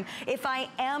time, if I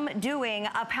am doing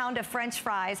a pound of French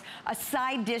fries, a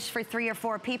side dish for 3 or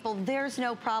 4 people, there's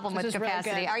no problem with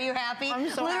capacity. Really, are you happy? I'm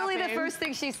so Literally happy. The first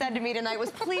thing she said to me tonight was,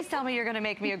 please tell me you're gonna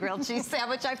make me a grilled cheese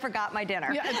sandwich. I forgot my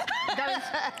dinner. Yeah, that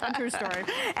is a true story.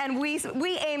 And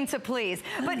we aim to please.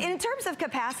 But in terms of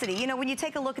capacity, you know, when you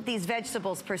take a look at these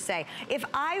vegetables per se, if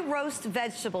I roast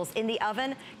vegetables in the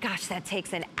oven, gosh, that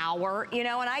takes an hour, you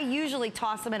know, and I usually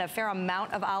toss them in a fair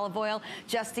amount of olive oil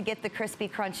just to get the crispy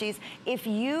crunchies. If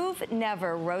you've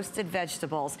never roasted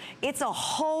vegetables, it's a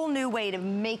whole new way to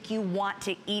make you want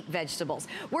to eat vegetables.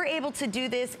 We're able to do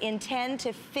this in 10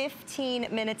 to 15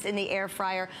 minutes in the air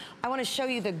fryer. I want to show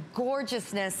you the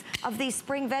gorgeousness of these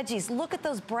spring veggies. Look at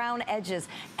those brown edges.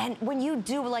 And when you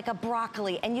do like a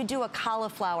broccoli and you do a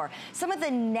cauliflower, some of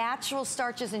the natural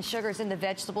starches and sugars in the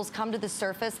vegetables come to the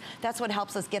surface. That's what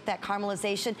helps us get that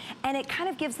caramelization, and it kind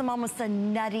of gives them almost a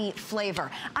nutty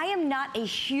flavor. I am not a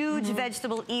huge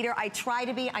vegetable eater. I try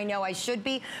to be, I know I should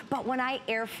be, but when I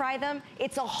air fry them,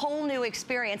 it's a whole new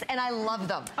experience, and I love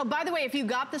them. Oh, by the way, if you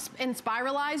got this in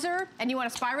spiralizer and you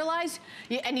want to spiralize,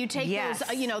 and you take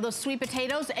those, you know, those sweet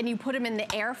potatoes and you put them in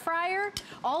the air fryer,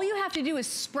 all you have to do is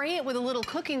spray it with a little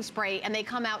cooking spray, and they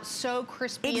come out so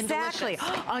crispy and delicious.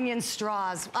 Onion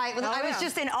straws. I was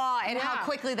just in awe at how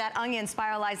quickly that onion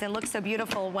spiralized and looked so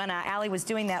beautiful when Allie was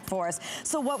doing that for us.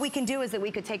 So what we can do is that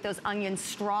we could take those onion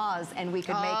straws and we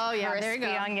could make crispy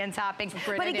onion toppings.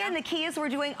 But again, the key is we're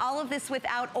doing all of this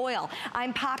without oil.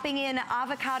 I'm popping in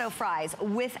avocado fries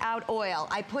without oil.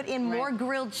 I put in more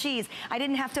grilled cheese. I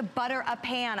didn't have to butter a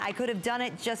pan. I could have done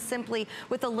it just simply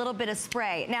with a little bit of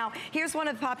spray. Now, here's one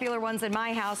of the popular ones in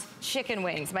my house, chicken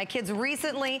wings. My kids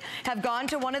recently have gone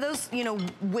to one of those, you know,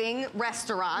 wing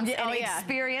restaurants and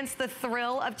experienced the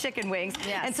thrill of chicken wings.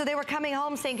 And so they were coming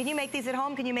home saying, can you make these at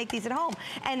home? Can you make these at home?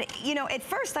 And, you know, at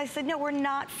first I said, no, we're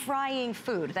not frying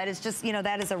food. That is just, you know,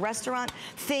 that is a restaurant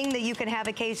thing that you can have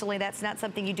occasionally. That's not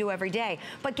something you do every day.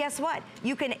 But guess what?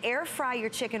 You can air fry your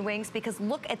chicken wings because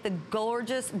look at the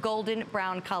gorgeous golden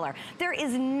brown color. There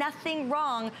is nothing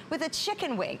wrong with a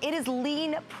chicken wing. It is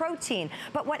lean protein.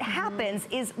 But what happens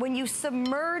is when you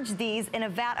submerge these in a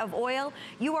vat of oil,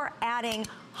 you are adding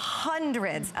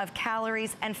hundreds of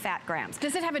calories and fat grams.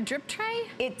 Does it have a drip tray?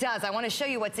 It does. I want to show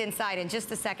you what's inside in just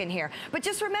a second here. But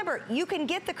just remember, you can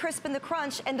get the crisp and the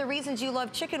crunch and the reasons you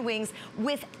love chicken wings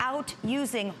without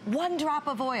using 1 drop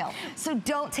of oil. So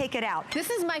don't take it out. This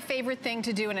is my favorite thing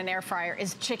to do in an air fryer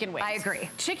is chicken wings. I agree.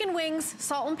 Chicken wings,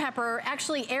 salt and pepper.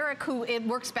 Actually, Eric, who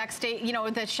works backstage, you know,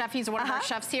 the chef, he's one of our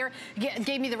chefs here,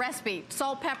 gave me the recipe.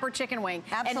 Salt, pepper, chicken wing.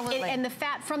 Absolutely. And the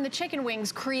fat from the chicken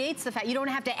wings creates the fat. You don't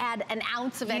have to add an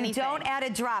ounce of anything. You don't add a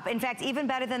drop. In fact, even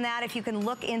better than that, if you can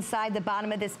look inside the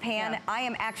bottom of this pan, I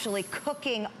am actually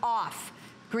cooking off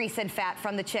grease and fat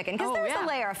from the chicken, because there's a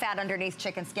layer of fat underneath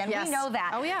chicken skin. We know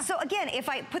that. Oh, yeah. So again, if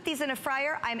I put these in a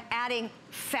fryer, I'm adding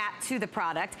fat to the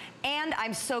product, and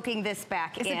I'm soaking this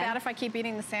back in. Is it bad if I keep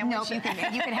eating the sandwich? No, you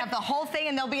can have the whole thing,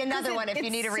 and there'll be another one if you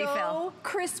need a refill. It's so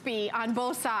crispy on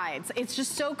both sides. It's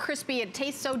just so crispy. It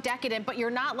tastes so decadent, but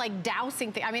you're not like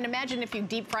dousing things. I mean, imagine if you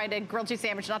deep fried a grilled cheese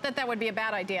sandwich. Not that that would be a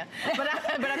bad idea, but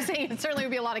I'm saying it certainly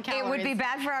would be a lot of calories. It would be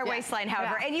bad for our waistline,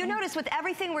 however. And you notice with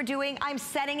everything we're doing, I'm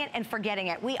setting it and forgetting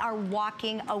it. We are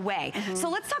walking away. So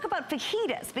let's talk about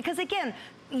fajitas, because again,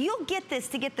 you'll get this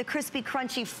to get the crispy,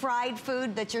 crunchy, fried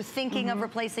food that you're thinking of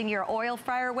replacing your oil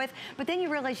fryer with, but then you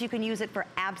realize you can use it for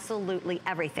absolutely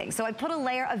everything. So I put a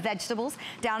layer of vegetables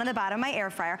down in the bottom of my air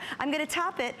fryer. I'm gonna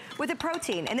top it with a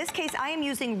protein. In this case, I am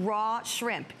using raw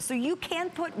shrimp. So you can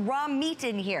put raw meat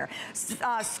in here.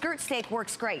 Skirt steak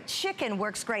works great. Chicken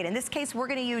works great. In this case, we're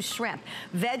gonna use shrimp.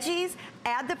 Veggies,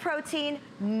 add the protein,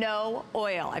 no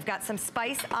oil. I've got some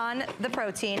spice on the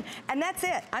protein, and that's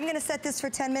it. I'm gonna set this for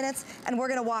 10 minutes, and we're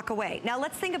gonna walk away. Now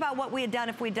let's think about what we had done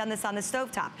if we'd done this on the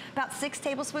stovetop. About 6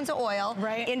 tablespoons of oil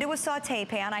into a saute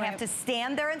pan. I have to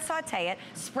stand there and saute it.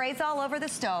 Sprays all over the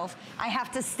stove. I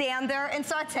have to stand there and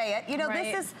saute it. You know,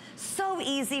 this is so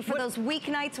easy for those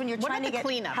weeknights when you're trying to get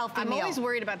healthy meal. I'm always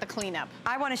worried about the cleanup.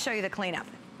 I want to show you the cleanup.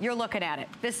 You're looking at it.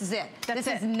 This is it. This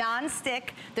is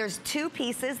non-stick. There's 2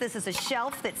 pieces. This is a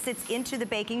shelf that sits into the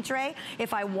baking tray.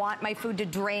 If I want my food to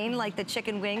drain like the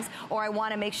chicken wings, or I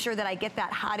want to make sure that I get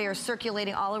that hot air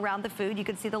circulating all around the food, you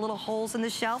can see the little holes in the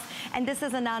shelf. And this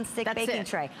is a non-stick baking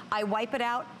tray. I wipe it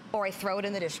out, or I throw it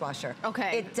in the dishwasher.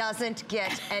 Okay. It doesn't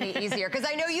get any easier. Because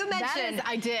I know you mentioned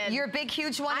I did. your big,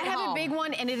 huge one at home. I have a big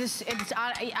one, and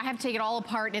I have to take it all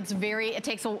apart. It's very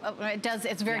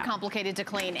complicated to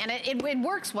clean. And it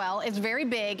works well. It's very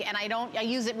big, and I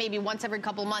use it maybe once every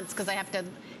couple months because I have to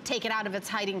take it out of its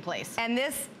hiding place. And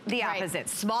this, the opposite.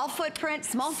 Small footprint,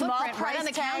 small right on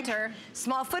the counter.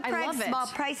 Small footprint, small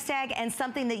price tag, and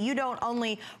something that you don't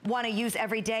only want to use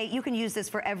every day, you can use this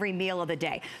for every meal of the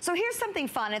day. So here's something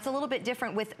fun. It's a little bit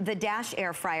different with the Dash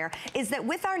air fryer, is that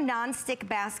with our non-stick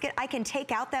basket, I can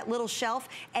take out that little shelf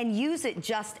and use it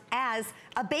just as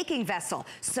a baking vessel.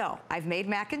 So I've made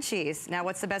mac and cheese. Now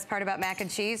what's the best part about mac and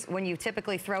cheese? When you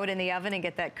typically throw it in the oven and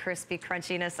get that crispy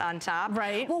crunchiness on top.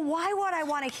 Right. Well, why would I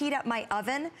want to heat up my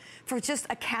oven for just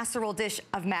a casserole dish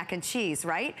of mac and cheese,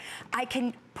 right? I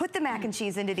can put the mac and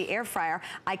cheese into the air fryer.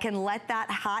 I can let that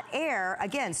hot air,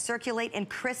 again, circulate and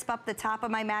crisp up the top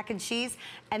of my mac and cheese,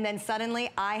 and then suddenly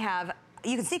I have,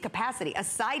 you can see capacity, a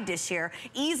side dish here,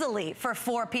 easily for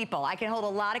 4 people. I can hold a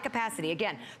lot of capacity.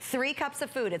 Again, 3 cups of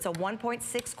food. It's a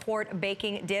 1.6 quart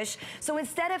baking dish. So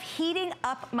instead of heating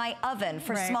up my oven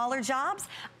for smaller jobs,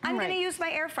 I'm gonna use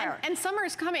my air fryer. And summer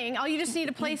is coming. You just need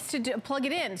a place to plug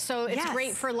it in. So it's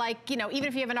great for, like, you know, even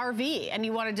if you have an RV and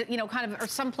you want to, you know, kind of, or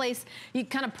someplace you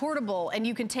kind of portable, and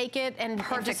you can take it and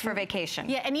perfect for vacation.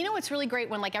 Yeah, and you know it's really great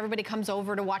when, like, everybody comes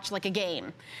over to watch like a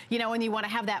game, you know, and you want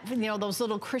to have that, you know, those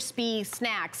little crispy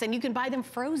snacks, and you can buy them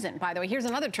frozen. By the way, here's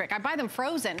another trick. I buy them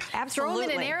frozen. Absolutely. Throw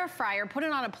them in an air fryer, put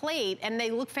it on a plate, and they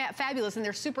look fabulous, and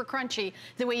they're super crunchy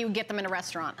the way you would get them in a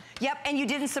restaurant. Yep, and you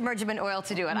didn't submerge them in oil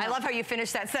to do it. I love how you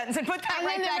finished that sentence and put that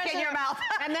right back in your mouth.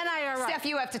 And then Steph,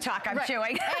 you have to talk. I'm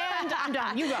chewing. And I'm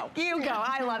done. You go. You go.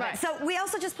 I love it. So we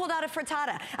also just pulled out a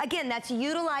frittata. Again, that's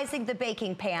utilizing the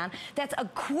baking pan. That's a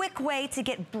quick way to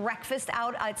get breakfast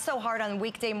out. It's so hard on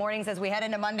weekday mornings as we head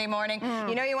into Monday morning.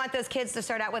 You know you want those kids to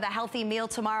start out with a healthy meal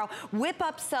tomorrow. Whip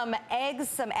up some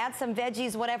eggs, add some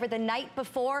veggies, whatever, the night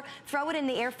before. Throw it in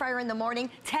the air fryer in the morning.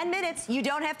 10 minutes. You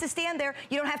don't have to stand there.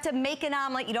 You don't have to make an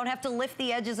omelet. You don't have to lift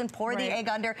the edges and pour the egg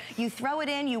under. You throw it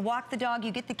in, you walk the dog,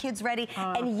 you get the kids ready,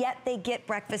 and yet they get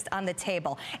breakfast on the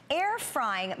table. Air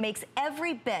frying makes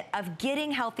every bit of getting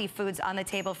healthy foods on the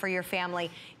table for your family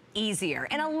easier.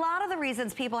 And a lot of the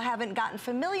reasons people haven't gotten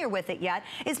familiar with it yet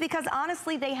is because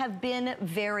honestly they have been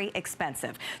very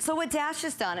expensive. So what Dash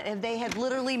has done, they have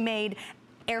literally made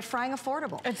air frying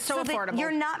affordable. It's so affordable.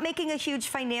 You're not making a huge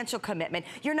financial commitment.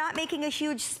 You're not making a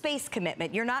huge space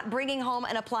commitment. You're not bringing home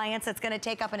an appliance that's going to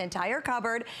take up an entire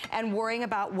cupboard and worrying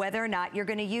about whether or not you're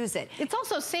going to use it. It's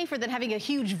also safer than having a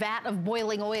huge vat of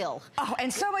boiling oil. Oh,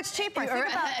 and so much cheaper.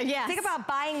 Think about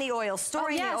buying the oil,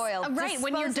 storing the oil. Right,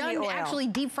 when you're done actually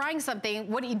deep frying something,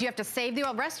 what do you have to save the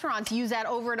oil? Restaurants use that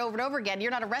over and over and over again.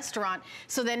 You're not a restaurant,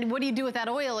 so then what do you do with that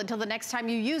oil until the next time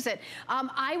you use it?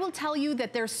 I will tell you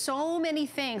that there's so many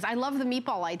things things. I love the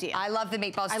meatball idea. I love the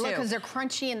meatballs too. I love because they're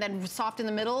crunchy and then soft in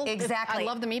the middle. Exactly. I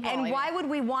love the meatball And idea. why would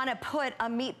we want to put a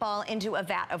meatball into a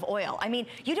vat of oil? I mean,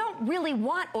 you don't really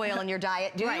want oil in your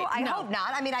diet, do you? I hope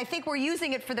not. I mean, I think we're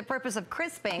using it for the purpose of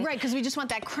crisping. Right, because we just want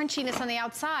that crunchiness on the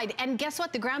outside. And guess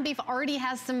what? The ground beef already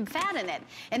has some fat in it.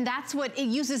 And that's what it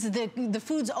uses, the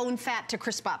food's own fat to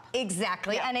crisp up.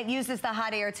 Exactly. Yeah. And it uses the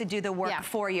hot air to do the work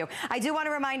for you. I do want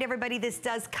to remind everybody this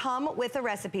does come with a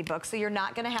recipe book, so you're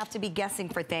not going to have to be guessing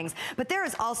for things. But there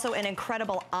is also an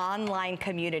incredible online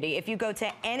community. If you go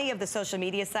to any of the social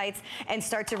media sites and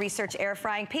start to research air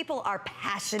frying, people are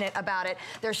passionate about it.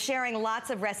 They're sharing lots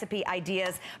of recipe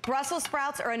ideas. Brussels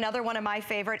sprouts are another one of my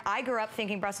favorite. I grew up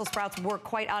thinking Brussels sprouts were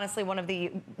quite honestly one of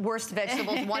the worst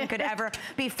vegetables one could ever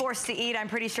be forced to eat. I'm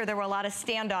pretty sure there were a lot of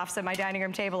standoffs at my dining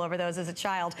room table over those as a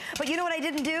child. But you know what I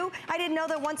didn't do? I didn't know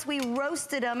that once we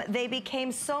roasted them, they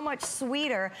became so much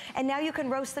sweeter. And now you can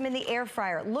roast them in the air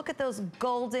fryer. Look at those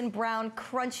golden brown,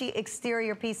 crunchy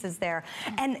exterior pieces there.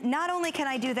 And not only can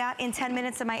I do that in 10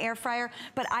 minutes in my air fryer,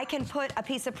 but I can put a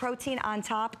piece of protein on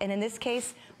top. And in this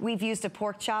case, we've used a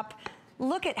pork chop.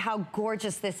 Look at how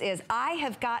gorgeous this is. I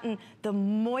have gotten the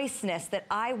moistness that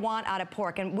I want out of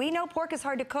pork. And we know pork is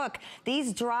hard to cook.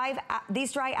 These dry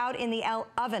out in the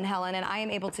oven, Helen, and I am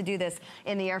able to do this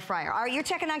in the air fryer. All right, you're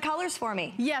checking on colors for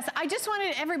me. Yes, I just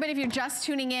wanted everybody, if you're just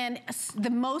tuning in, the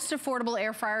most affordable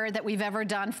air fryer that we've ever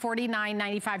done,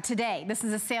 $49.95 today. This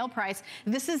is a sale price.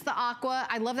 This is the aqua.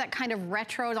 I love that kind of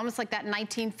retro. It's almost like that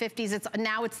 1950s.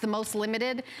 Now it's the most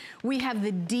limited. We have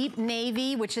the deep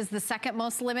navy, which is the second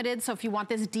most limited. So if you want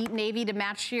this deep navy to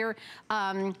match your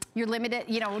limited,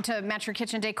 you know, to match your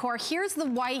kitchen decor. Here's the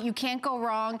white. You can't go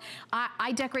wrong.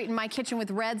 I decorate in my kitchen with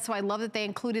red, so I love that they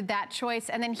included that choice.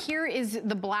 And then here is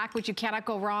the black, which you cannot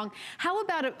go wrong. How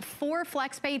about a 4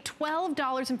 flex pay,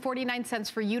 $12.49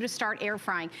 for you to start air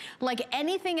frying. Like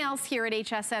anything else here at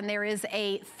HSN, there is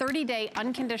a 30-day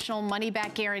unconditional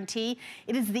money-back guarantee.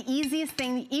 It is the easiest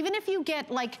thing. Even if you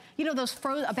get, like, you know, those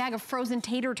a bag of frozen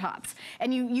tater tots,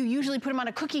 and you usually put them on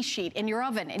a cookie sheet in your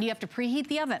oven, and you have to preheat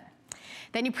the oven.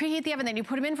 Then you preheat the oven, then you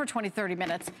put them in for 20, 30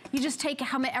 minutes. You just take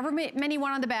however many you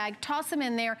want on the bag, toss them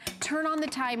in there, turn on the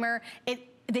timer.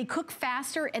 They cook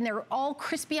faster, and they're all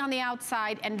crispy on the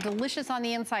outside and delicious on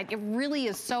the inside. It really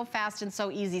is so fast and so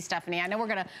easy, Stephanie. I know we're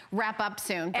gonna wrap up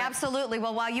soon. Absolutely.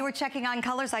 Well, while you were checking on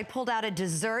colors, I pulled out a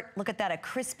dessert. Look at that, a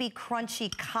crispy,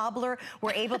 crunchy cobbler.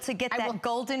 We're able to get that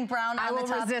golden brown on the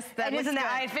top. I will resist that. Isn't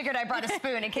that, I figured I brought a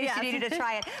spoon in case you needed to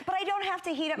try it. But I don't have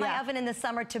to heat up my oven in the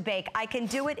summer to bake. I can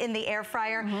do it in the air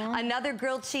fryer. Another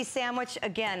grilled cheese sandwich,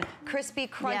 again, crispy,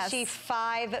 crunchy,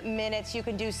 5 minutes. You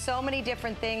can do so many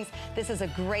different things. This is a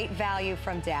great value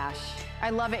from Dash.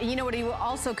 I love it. You know what you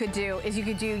also could do is you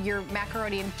could do your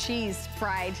macaroni and cheese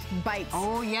fried bites.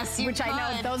 Oh, yes, you Which could.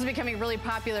 I know those are becoming really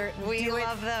popular. We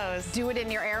love those. Do it in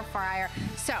your air fryer.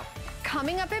 So,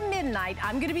 coming up at midnight,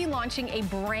 I'm going to be launching a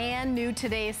brand new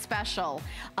Today's Special.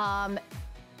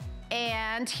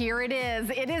 And here it is.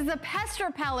 It is the pest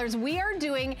repellers. We are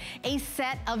doing a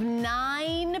set of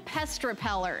 9 pest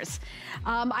repellers.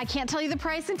 I can't tell you the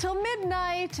price until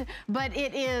midnight, but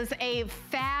it is a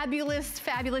fabulous,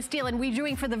 fabulous deal. And we're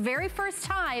doing for the very first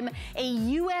time a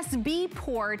USB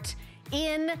port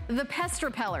in the pest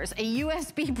repellers, a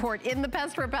USB port in the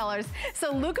pest repellers.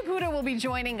 So Luca Puta will be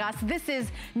joining us. This is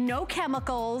no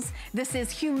chemicals. This is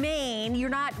humane. You're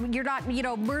not, you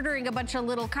know, murdering a bunch of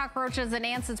little cockroaches and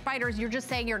ants and spiders. You're just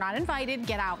saying you're not invited,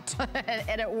 get out.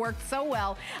 And it worked so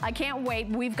well. I can't wait.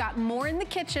 We've got more in the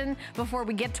kitchen before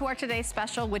we get to our Today's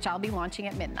Special, which I'll be launching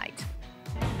at midnight.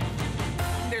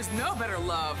 There's no better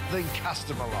love than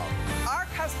customer love. Our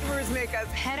customers make us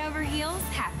head over heels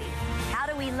happy. How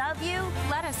do we love you?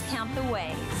 Let us count the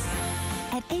ways.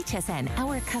 At HSN,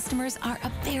 our customers are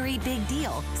a very big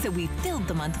deal. So we filled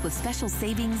the month with special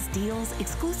savings, deals,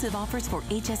 exclusive offers for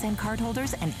HSN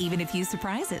cardholders, and even a few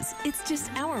surprises. It's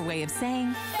just our way of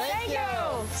saying thank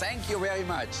you. Thank you very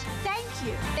much. Thank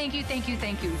you. Thank you, thank you,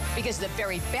 thank you. Because the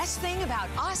very best thing about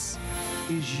us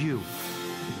is you.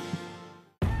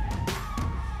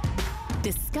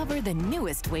 Discover the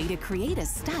newest way to create a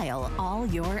style all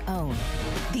your own.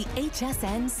 The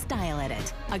HSN Style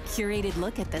Edit, a curated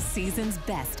look at the season's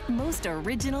best, most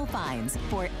original finds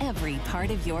for every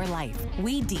part of your life.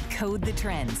 We decode the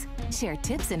trends, share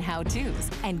tips and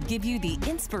how-tos, and give you the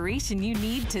inspiration you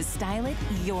need to style it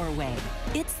your way.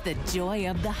 It's the joy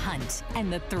of the hunt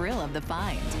and the thrill of the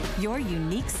find. Your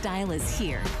unique style is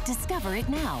here. Discover it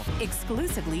now,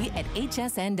 exclusively at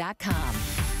hsn.com.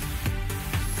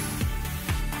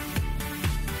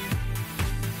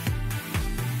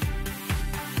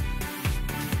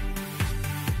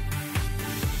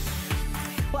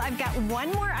 I've got one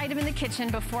more item in the kitchen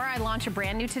before I launch a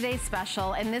brand new Today's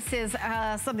Special, and this is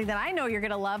something that I know you're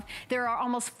gonna love. There are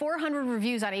almost 400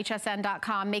 reviews on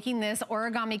hsn.com making this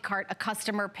origami cart a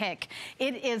customer pick.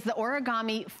 It is the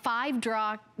origami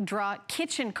 5-draw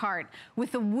kitchen cart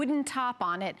with a wooden top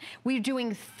on it. We're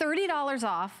doing $30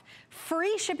 off,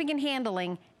 free shipping and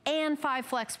handling, and 5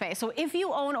 flex pay. So if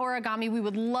you own origami, we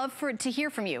would love to hear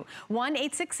from you.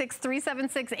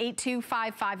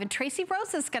 1-866-376-8255. And Tracy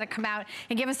Rose is gonna come out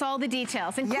and give us all the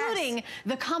details, including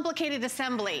the complicated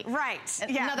assembly. Right,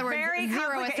 In other words,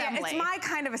 zero assembly. It's my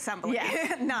kind of assembly.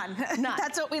 Yeah. None.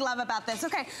 That's what we love about this.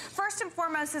 Okay, first and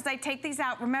foremost, as I take these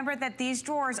out, remember that these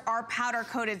drawers are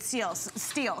powder-coated steel,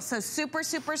 so super,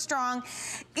 super strong.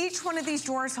 Each one of these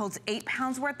drawers holds 8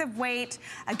 pounds worth of weight.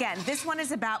 Again, this one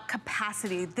is about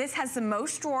capacity. This has the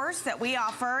most drawers that we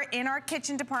offer in our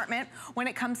kitchen department when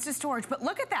it comes to storage. But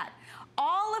look at that.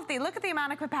 Look at the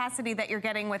amount of capacity that you're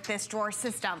getting with this drawer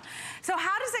system. So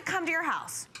how does it come to your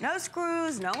house? No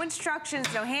screws, no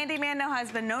instructions, no handyman, no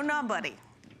husband, no nobody.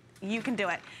 You can do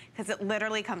it because it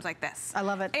literally comes like this. I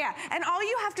love it. Yeah, and all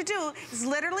you have to do is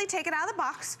literally take it out of the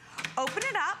box, open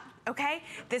it up, okay?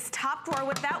 This top drawer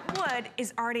with that wood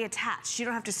is already attached. You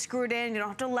don't have to screw it in, you don't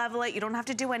have to level it, you don't have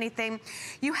to do anything.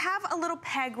 You have a little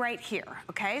peg right here,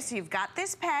 okay? So you've got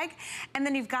this peg, and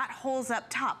then you've got holes up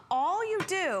top. All you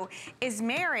do is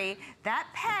marry that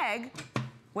peg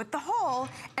with the hole,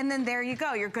 and then there you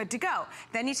go, you're good to go.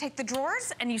 Then you take the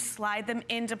drawers and you slide them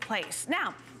into place.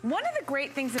 Now, one of the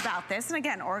great things about this, and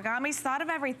again, origami's thought of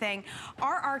everything,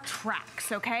 are our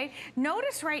tracks, okay?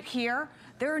 Notice right here,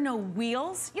 there are no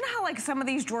wheels. You know how like some of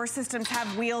these drawer systems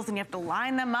have wheels and you have to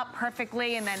line them up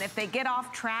perfectly, and then if they get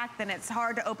off track, then it's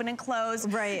hard to open and close.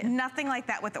 Right. Nothing like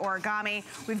that with the origami.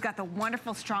 We've got the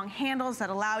wonderful strong handles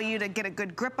that allow you to get a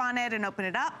good grip on it and open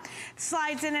it up.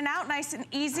 Slides in and out nice and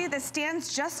easy. The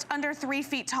stand's just under 3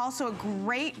 feet tall, so a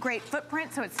great, great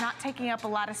footprint, so it's not taking up a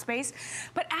lot of space.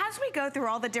 But as we go through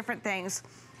all the different things,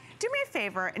 do me a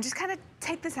favor and just kind of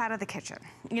take this out of the kitchen.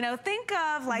 You know, think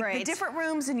of like the different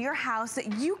rooms in your house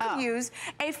that you can use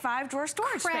a 5-drawer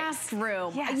storage Craft space.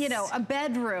 room, Yes. you know, a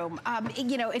bedroom.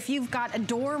 You know, if you've got a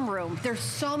dorm room, there's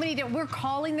so many different, we're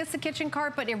calling this a kitchen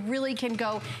cart, but it really can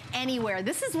go anywhere.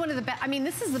 This is one of the best, I mean,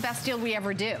 this is the best deal we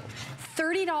ever do.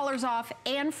 $30 off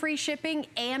and free shipping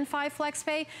and 5 flex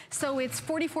pay. So it's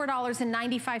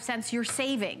 $44.95 you're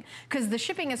saving, because the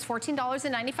shipping is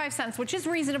 $14.95, which is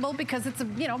reasonable because it's a,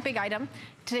 you know, big item.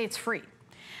 Today it's free.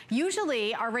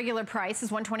 Usually our regular price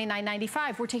is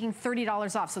 $129.95. We're taking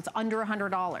 $30 off, so it's under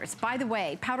 $100. By the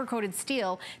way, powder coated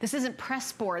steel, this isn't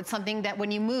press board, something that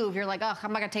when you move, you're like, oh,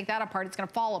 I'm not gonna take that apart, it's gonna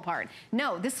fall apart.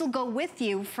 No, this will go with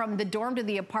you from the dorm to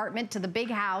the apartment to the big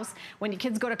house, when your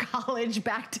kids go to college,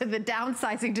 back to the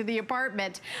downsizing to the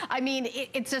apartment. I mean,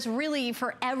 it's just really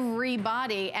for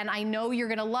everybody, and I know you're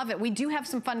gonna love it. We do have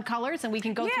some fun colors, and we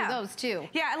can go through those too.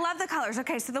 Yeah, I love the colors.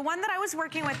 Okay, so the one that I was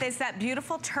working with is that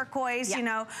beautiful turquoise, you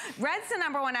know. Red's the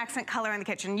 #1 accent color in the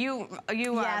kitchen. You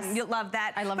love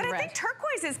that. I love the red. But I think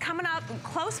turquoise is coming up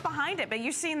close behind it, but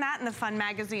you've seen that in the fun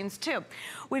magazines too.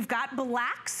 We've got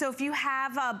black, so if you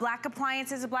have black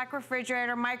appliances, a black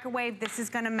refrigerator, microwave, this is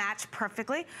gonna match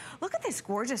perfectly. Look at this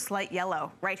gorgeous light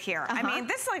yellow right here. I mean,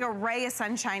 this is like a ray of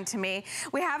sunshine to me.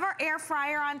 We have our air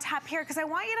fryer on top here, because I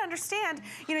want you to understand,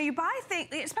 you know, you buy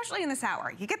things, especially in this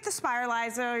hour, you get the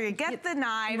spiralizer, you get the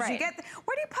knives, you get,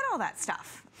 where do you put all that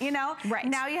stuff? You know,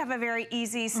 now you have a very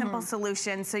easy, simple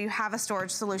solution, so you have a storage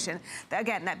solution.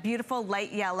 Again, that beautiful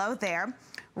light yellow there.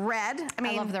 Red, I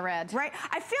mean, I love the red. Right,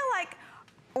 I feel like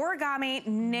origami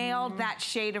nailed that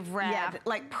shade of red,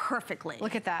 like perfectly.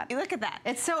 Look at that. Look at that.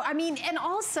 It's so, I mean, and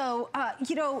also,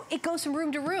 you know, it goes from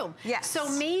room to room. Yes. So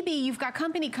maybe you've got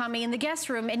company coming in the guest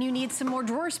room and you need some more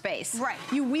drawer space. Right.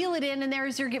 You wheel it in and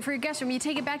there's your, for your guest room. You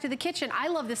take it back to the kitchen. I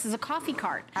love this as a coffee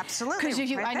cart. Absolutely.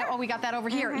 Because I know, oh, we got that over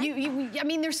here. I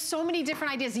mean, there's so many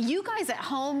different ideas. You guys at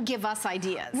home give us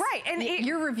ideas. Right. And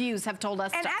your reviews have told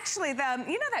us And stuff. actually,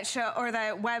 you know that show, or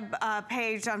the web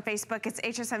page on Facebook, it's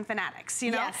HSN Fanatics,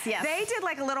 you know? Yes. They did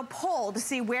like a little poll to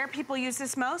see where people use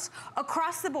this most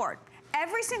across the board.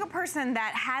 Every single person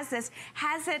that has this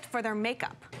has it for their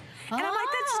makeup. And I'm like,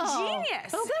 that's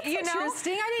genius. Oh, that's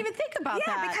interesting. I didn't even think about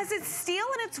that. Yeah, because it's steel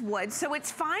and it's wood, so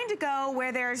it's fine to go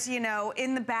where there's, you know,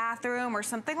 in the bathroom or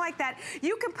something like that.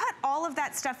 You can put all of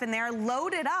that stuff in there,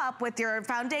 load it up with your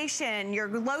foundation, your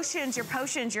lotions, your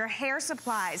potions, your hair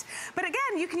supplies. But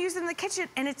again, you can use it in the kitchen,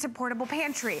 and it's a portable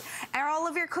pantry. And all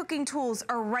of your cooking tools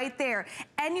are right there.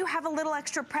 And you have a little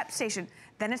extra prep station.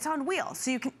 then it's on wheels.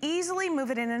 So you can easily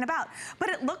move it in and about. But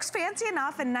it looks fancy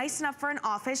enough and nice enough for an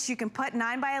office. You can put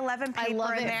 9x11 paper in there. I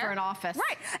love it for an office.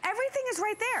 Right, everything is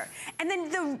right there. And then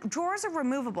the drawers are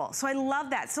removable, so I love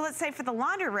that. So let's say for the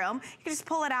laundry room, you can just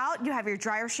pull it out. You have your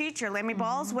dryer sheets, your lamy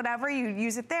balls, whatever, you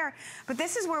use it there. But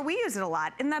this is where we use it a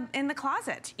lot, in the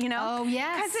closet, you know? Oh,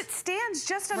 yes. Because it stands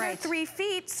just under 3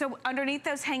 feet, so underneath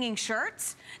those hanging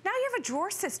shirts, now you have a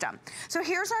drawer system. So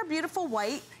here's our beautiful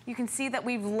white. You can see that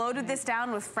we've loaded this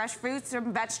down with fresh fruits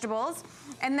and vegetables.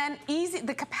 And then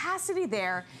the capacity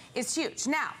there is huge.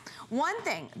 Now, one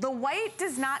thing, the white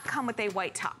does not come with a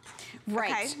white top.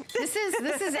 Right. Okay? This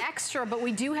is extra, but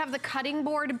we do have the cutting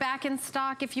board back in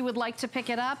stock if you would like to pick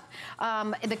it up.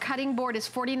 The cutting board is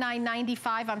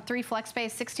 $49.95 on 3 flex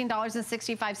pays,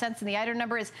 $16.65, and the item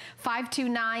number is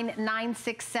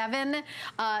 529967.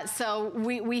 So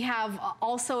we have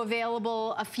also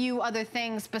available a few other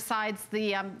things besides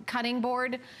the cutting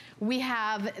board. We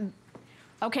have.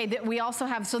 Okay, we also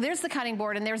have, so there's the cutting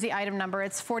board and there's the item number.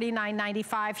 It's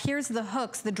 $49.95. Here's the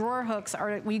hooks, the drawer hooks,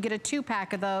 you get a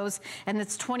 2-pack of those and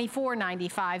it's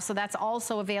 $24.95. So that's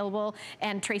also available,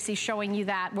 and Tracy's showing you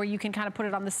that where you can kind of put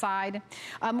it on the side.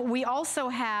 We also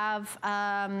have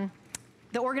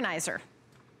the organizer.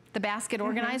 The basket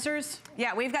organizers.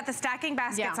 Yeah, we've got the stacking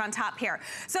baskets on top here.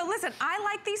 So listen, I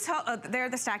like these, they're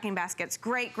the stacking baskets.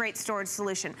 Great, great storage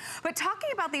solution. But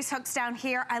talking about these hooks down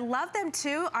here, I love them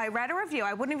too. I read a review,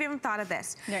 I wouldn't have even thought of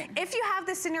this. Right. If you have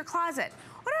this, or in your closet,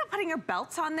 what about putting your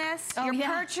belts on this? Your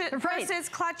purses,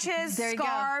 clutches,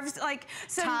 scarves, like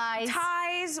some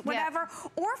ties, whatever.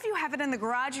 Or if you have it in the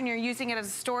garage and you're using it as a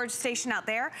storage station out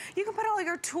there, you can put all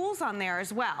your tools on there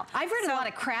as well. I've heard a lot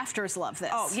of crafters love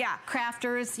this. Oh yeah.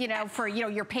 Crafters, you know, for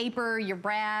your paper, your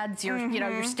brads, your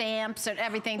your stamps and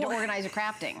everything to organize your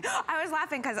crafting. I was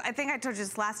laughing because I think I told you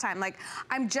this last time, like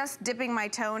I'm just dipping my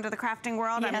toe into the crafting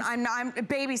world. Yes. I'm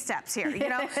baby steps here, you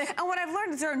know? And what I've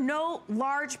learned is there are no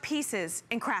large pieces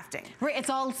in crafting. Right, it's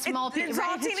all small pieces. It's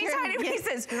all teeny tiny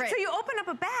pieces. Right. So you open up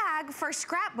a bag for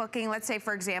scrapbooking, let's say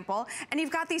for example, and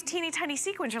you've got these teeny tiny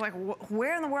sequins. You're like,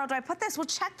 where in the world do I put this? Well,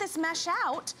 check this mesh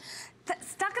out.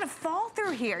 It's not gonna fall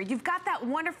through here. You've got that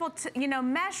wonderful,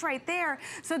 mesh right there.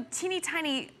 So teeny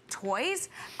tiny toys,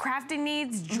 crafting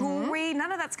needs, jewelry,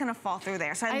 none of that's gonna fall through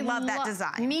there. So I love that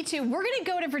design. Me too. We're gonna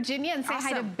go to Virginia and say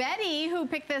hi to Betty, who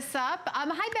picked this up.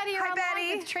 Hi Betty, you're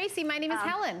online with Tracy. My name is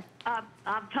Helen. I'm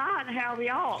fine. How are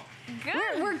y'all?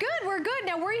 Good. We're good. We're good.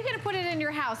 Now, where are you gonna put it in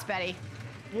your house, Betty?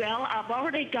 Well, I've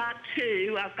already got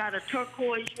 2. I've got a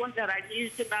turquoise one that I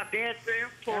used in my bedroom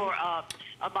for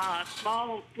my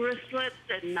small bracelets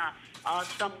and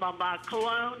some of my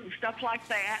cologne and stuff like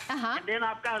that. And then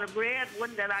I've got a red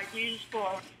one that I use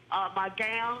for my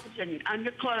gowns and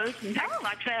underclothes and things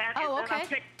like that. Oh, and then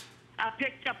I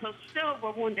picked up a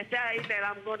silver one today that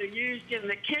I'm going to use in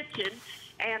the kitchen.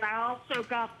 And I also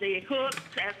got the hooks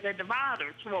and the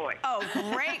dividers for it. Oh,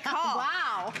 great call.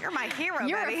 Wow. You're my hero,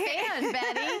 You're Betty. a fan,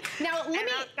 Betty. Now,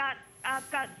 I've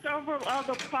got several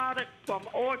other products from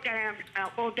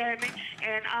Organic,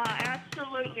 and I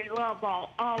absolutely love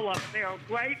all of them. They're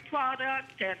great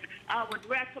products, and I would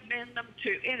recommend them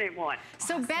to anyone.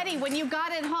 So, Betty, when you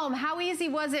got it home, how easy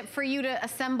was it for you to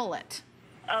assemble it?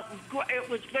 It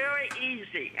was very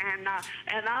easy, and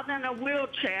I'm in a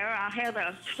wheelchair. I had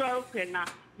a stroke, and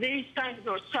these things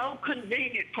are so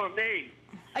convenient for me.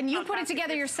 And you put it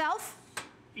together yourself?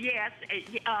 Yes,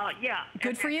 yeah.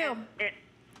 Good for you.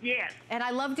 Yes. And I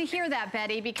love to hear that,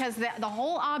 Betty, because the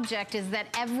whole object is that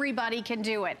everybody can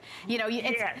do it. You know,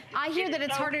 I hear that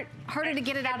it's harder to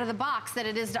get it out of the box than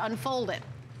it is to unfold it.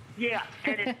 Yeah,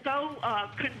 and it's so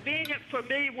convenient for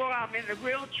me where I'm in a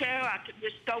wheelchair. I can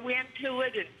just go into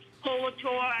it and pull a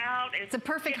drawer out and it's a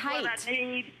perfect get height. what I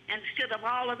need instead of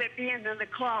all of it being in the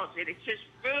closet. It's just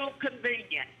real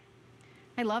convenient.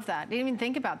 I love that. I didn't even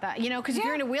think about that. You know, because if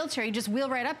you're in a wheelchair, you just wheel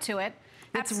right up to it.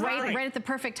 It's right at the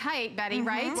perfect height, Betty,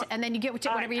 right? And then you get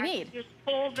whatever you need. Just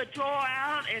pull the drawer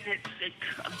out, and it's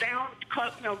down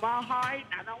my height.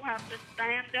 I don't have to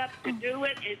stand up to do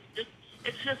it.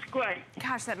 It's just great.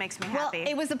 Gosh, that makes me happy. Well,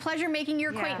 it was a pleasure making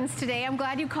your acquaintance today. I'm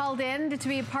glad you called in to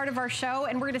be a part of our show,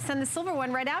 and we're going to send the silver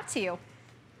one right out to you.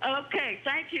 Okay,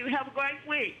 thank you. Have a great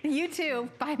week. You too.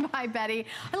 Bye-bye, Betty.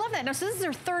 I love that. No, so this is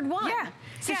her 3rd one. Yeah.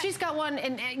 So she's got one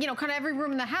in, kind of every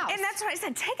room in the house. And that's what I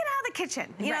said. Take it out of the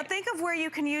kitchen. You know, think of where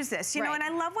you can use this. You know, and I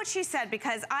love what she said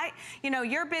because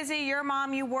you're busy, you're a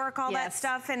mom, you work, all that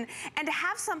stuff, and to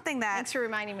have something that. Thanks for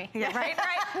reminding me. Yeah, right.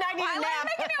 I need a nap.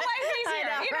 Making your life easier. I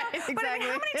know, right, exactly. But I mean,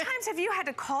 how many times have you had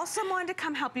to call someone to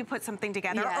come help you put something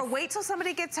together, or wait till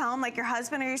somebody gets home, like your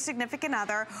husband or your significant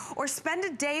other, or spend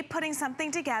a day putting something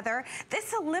together? together.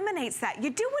 This eliminates that. You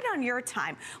do it on your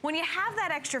time. When you have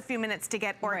that extra few minutes to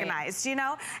get organized, you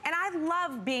know? And I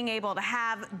love being able to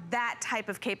have that type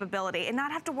of capability and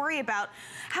not have to worry about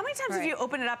how many times have you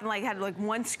opened it up and like had like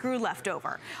one screw left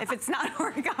over if it's not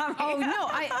origami. Oh no,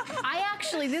 I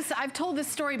actually, I've told this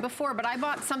story before, but I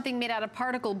bought something made out of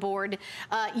particle board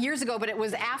years ago, but it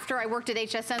was after I worked at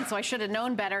HSN, so I should have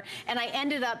known better. And I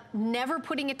ended up never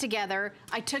putting it together.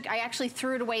 I actually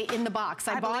threw it away in the box.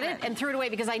 I bought it and threw it away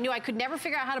because I knew I could never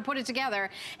figure out how to put it together.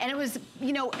 And it was,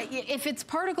 you know, if it's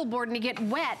particle board and you get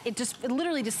wet, it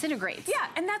literally disintegrates. Yeah,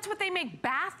 and that's what they make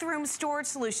bathroom storage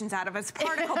solutions out of, is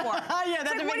particle board. Yeah,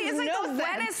 that makes it's like no the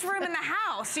sense. wettest room in the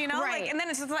house, you know? Right. Like, and then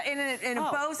it's just like, and it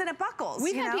bows and it buckles.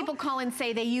 We've had people call and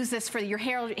say they use this for your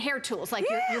hair tools, like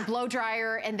your blow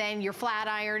dryer and then your flat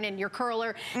iron and your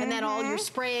curler and then all your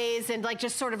sprays and like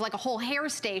just sort of like a whole hair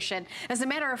station. As a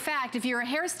matter of fact, if you're a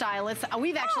hairstylist,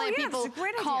 we've actually had people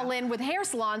call in with hair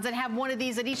salons and have one of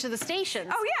these at each of the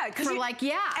stations. Oh yeah, because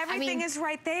everything is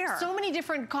right there. So many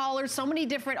different callers, so many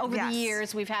different over the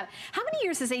years we've had. How many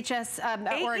years has 8 years.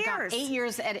 8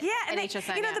 years at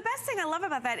HSN. You know, the best thing I love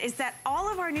about that is that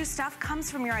all of our new stuff comes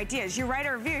from your ideas. You write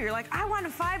a review, you're like, I want a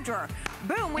 5-drawer.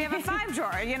 Boom, we have a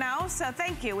 5-drawer, you know? So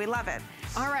thank you, we love it.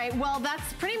 All right, well,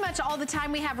 that's pretty much all the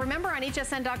time we have. Remember, on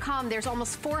hsn.com, there's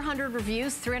almost 400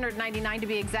 reviews, 399 to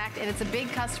be exact, and it's a big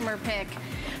customer pick.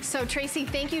 So, Tracy,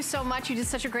 thank you so much. You did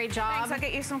such a great job. Thanks, I'll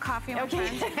get you some coffee, my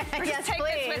friend. Yes, take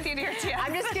please. this with you to your tea.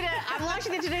 I'm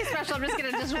launching the Today Special. I'm just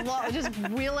gonna just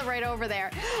wheel it right over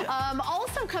there.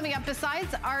 Also coming up,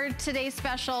 besides our Today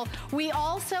Special, we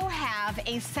also have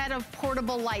a set of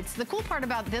portable lights. The cool part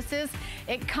about this is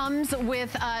it comes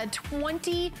with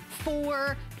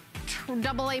 24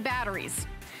 AA batteries.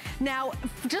 Now,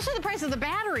 just for the price of the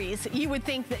batteries, you would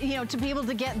think that, you know, to be able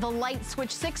to get the light switch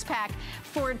 6-pack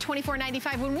for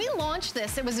 $24.95. When we launched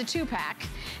this, it was a 2-pack,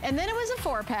 and then it was a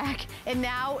 4-pack, and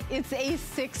now it's a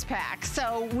 6-pack.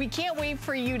 So we can't wait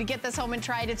for you to get this home and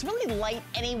try it. It's really light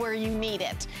anywhere you need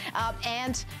it.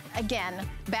 And again,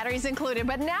 batteries included.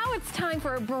 But now it's time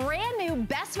for a brand new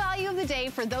best value of the day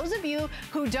for those of you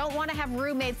who don't want to have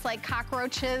roommates like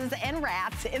cockroaches and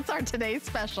rats. It's our Today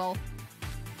Special.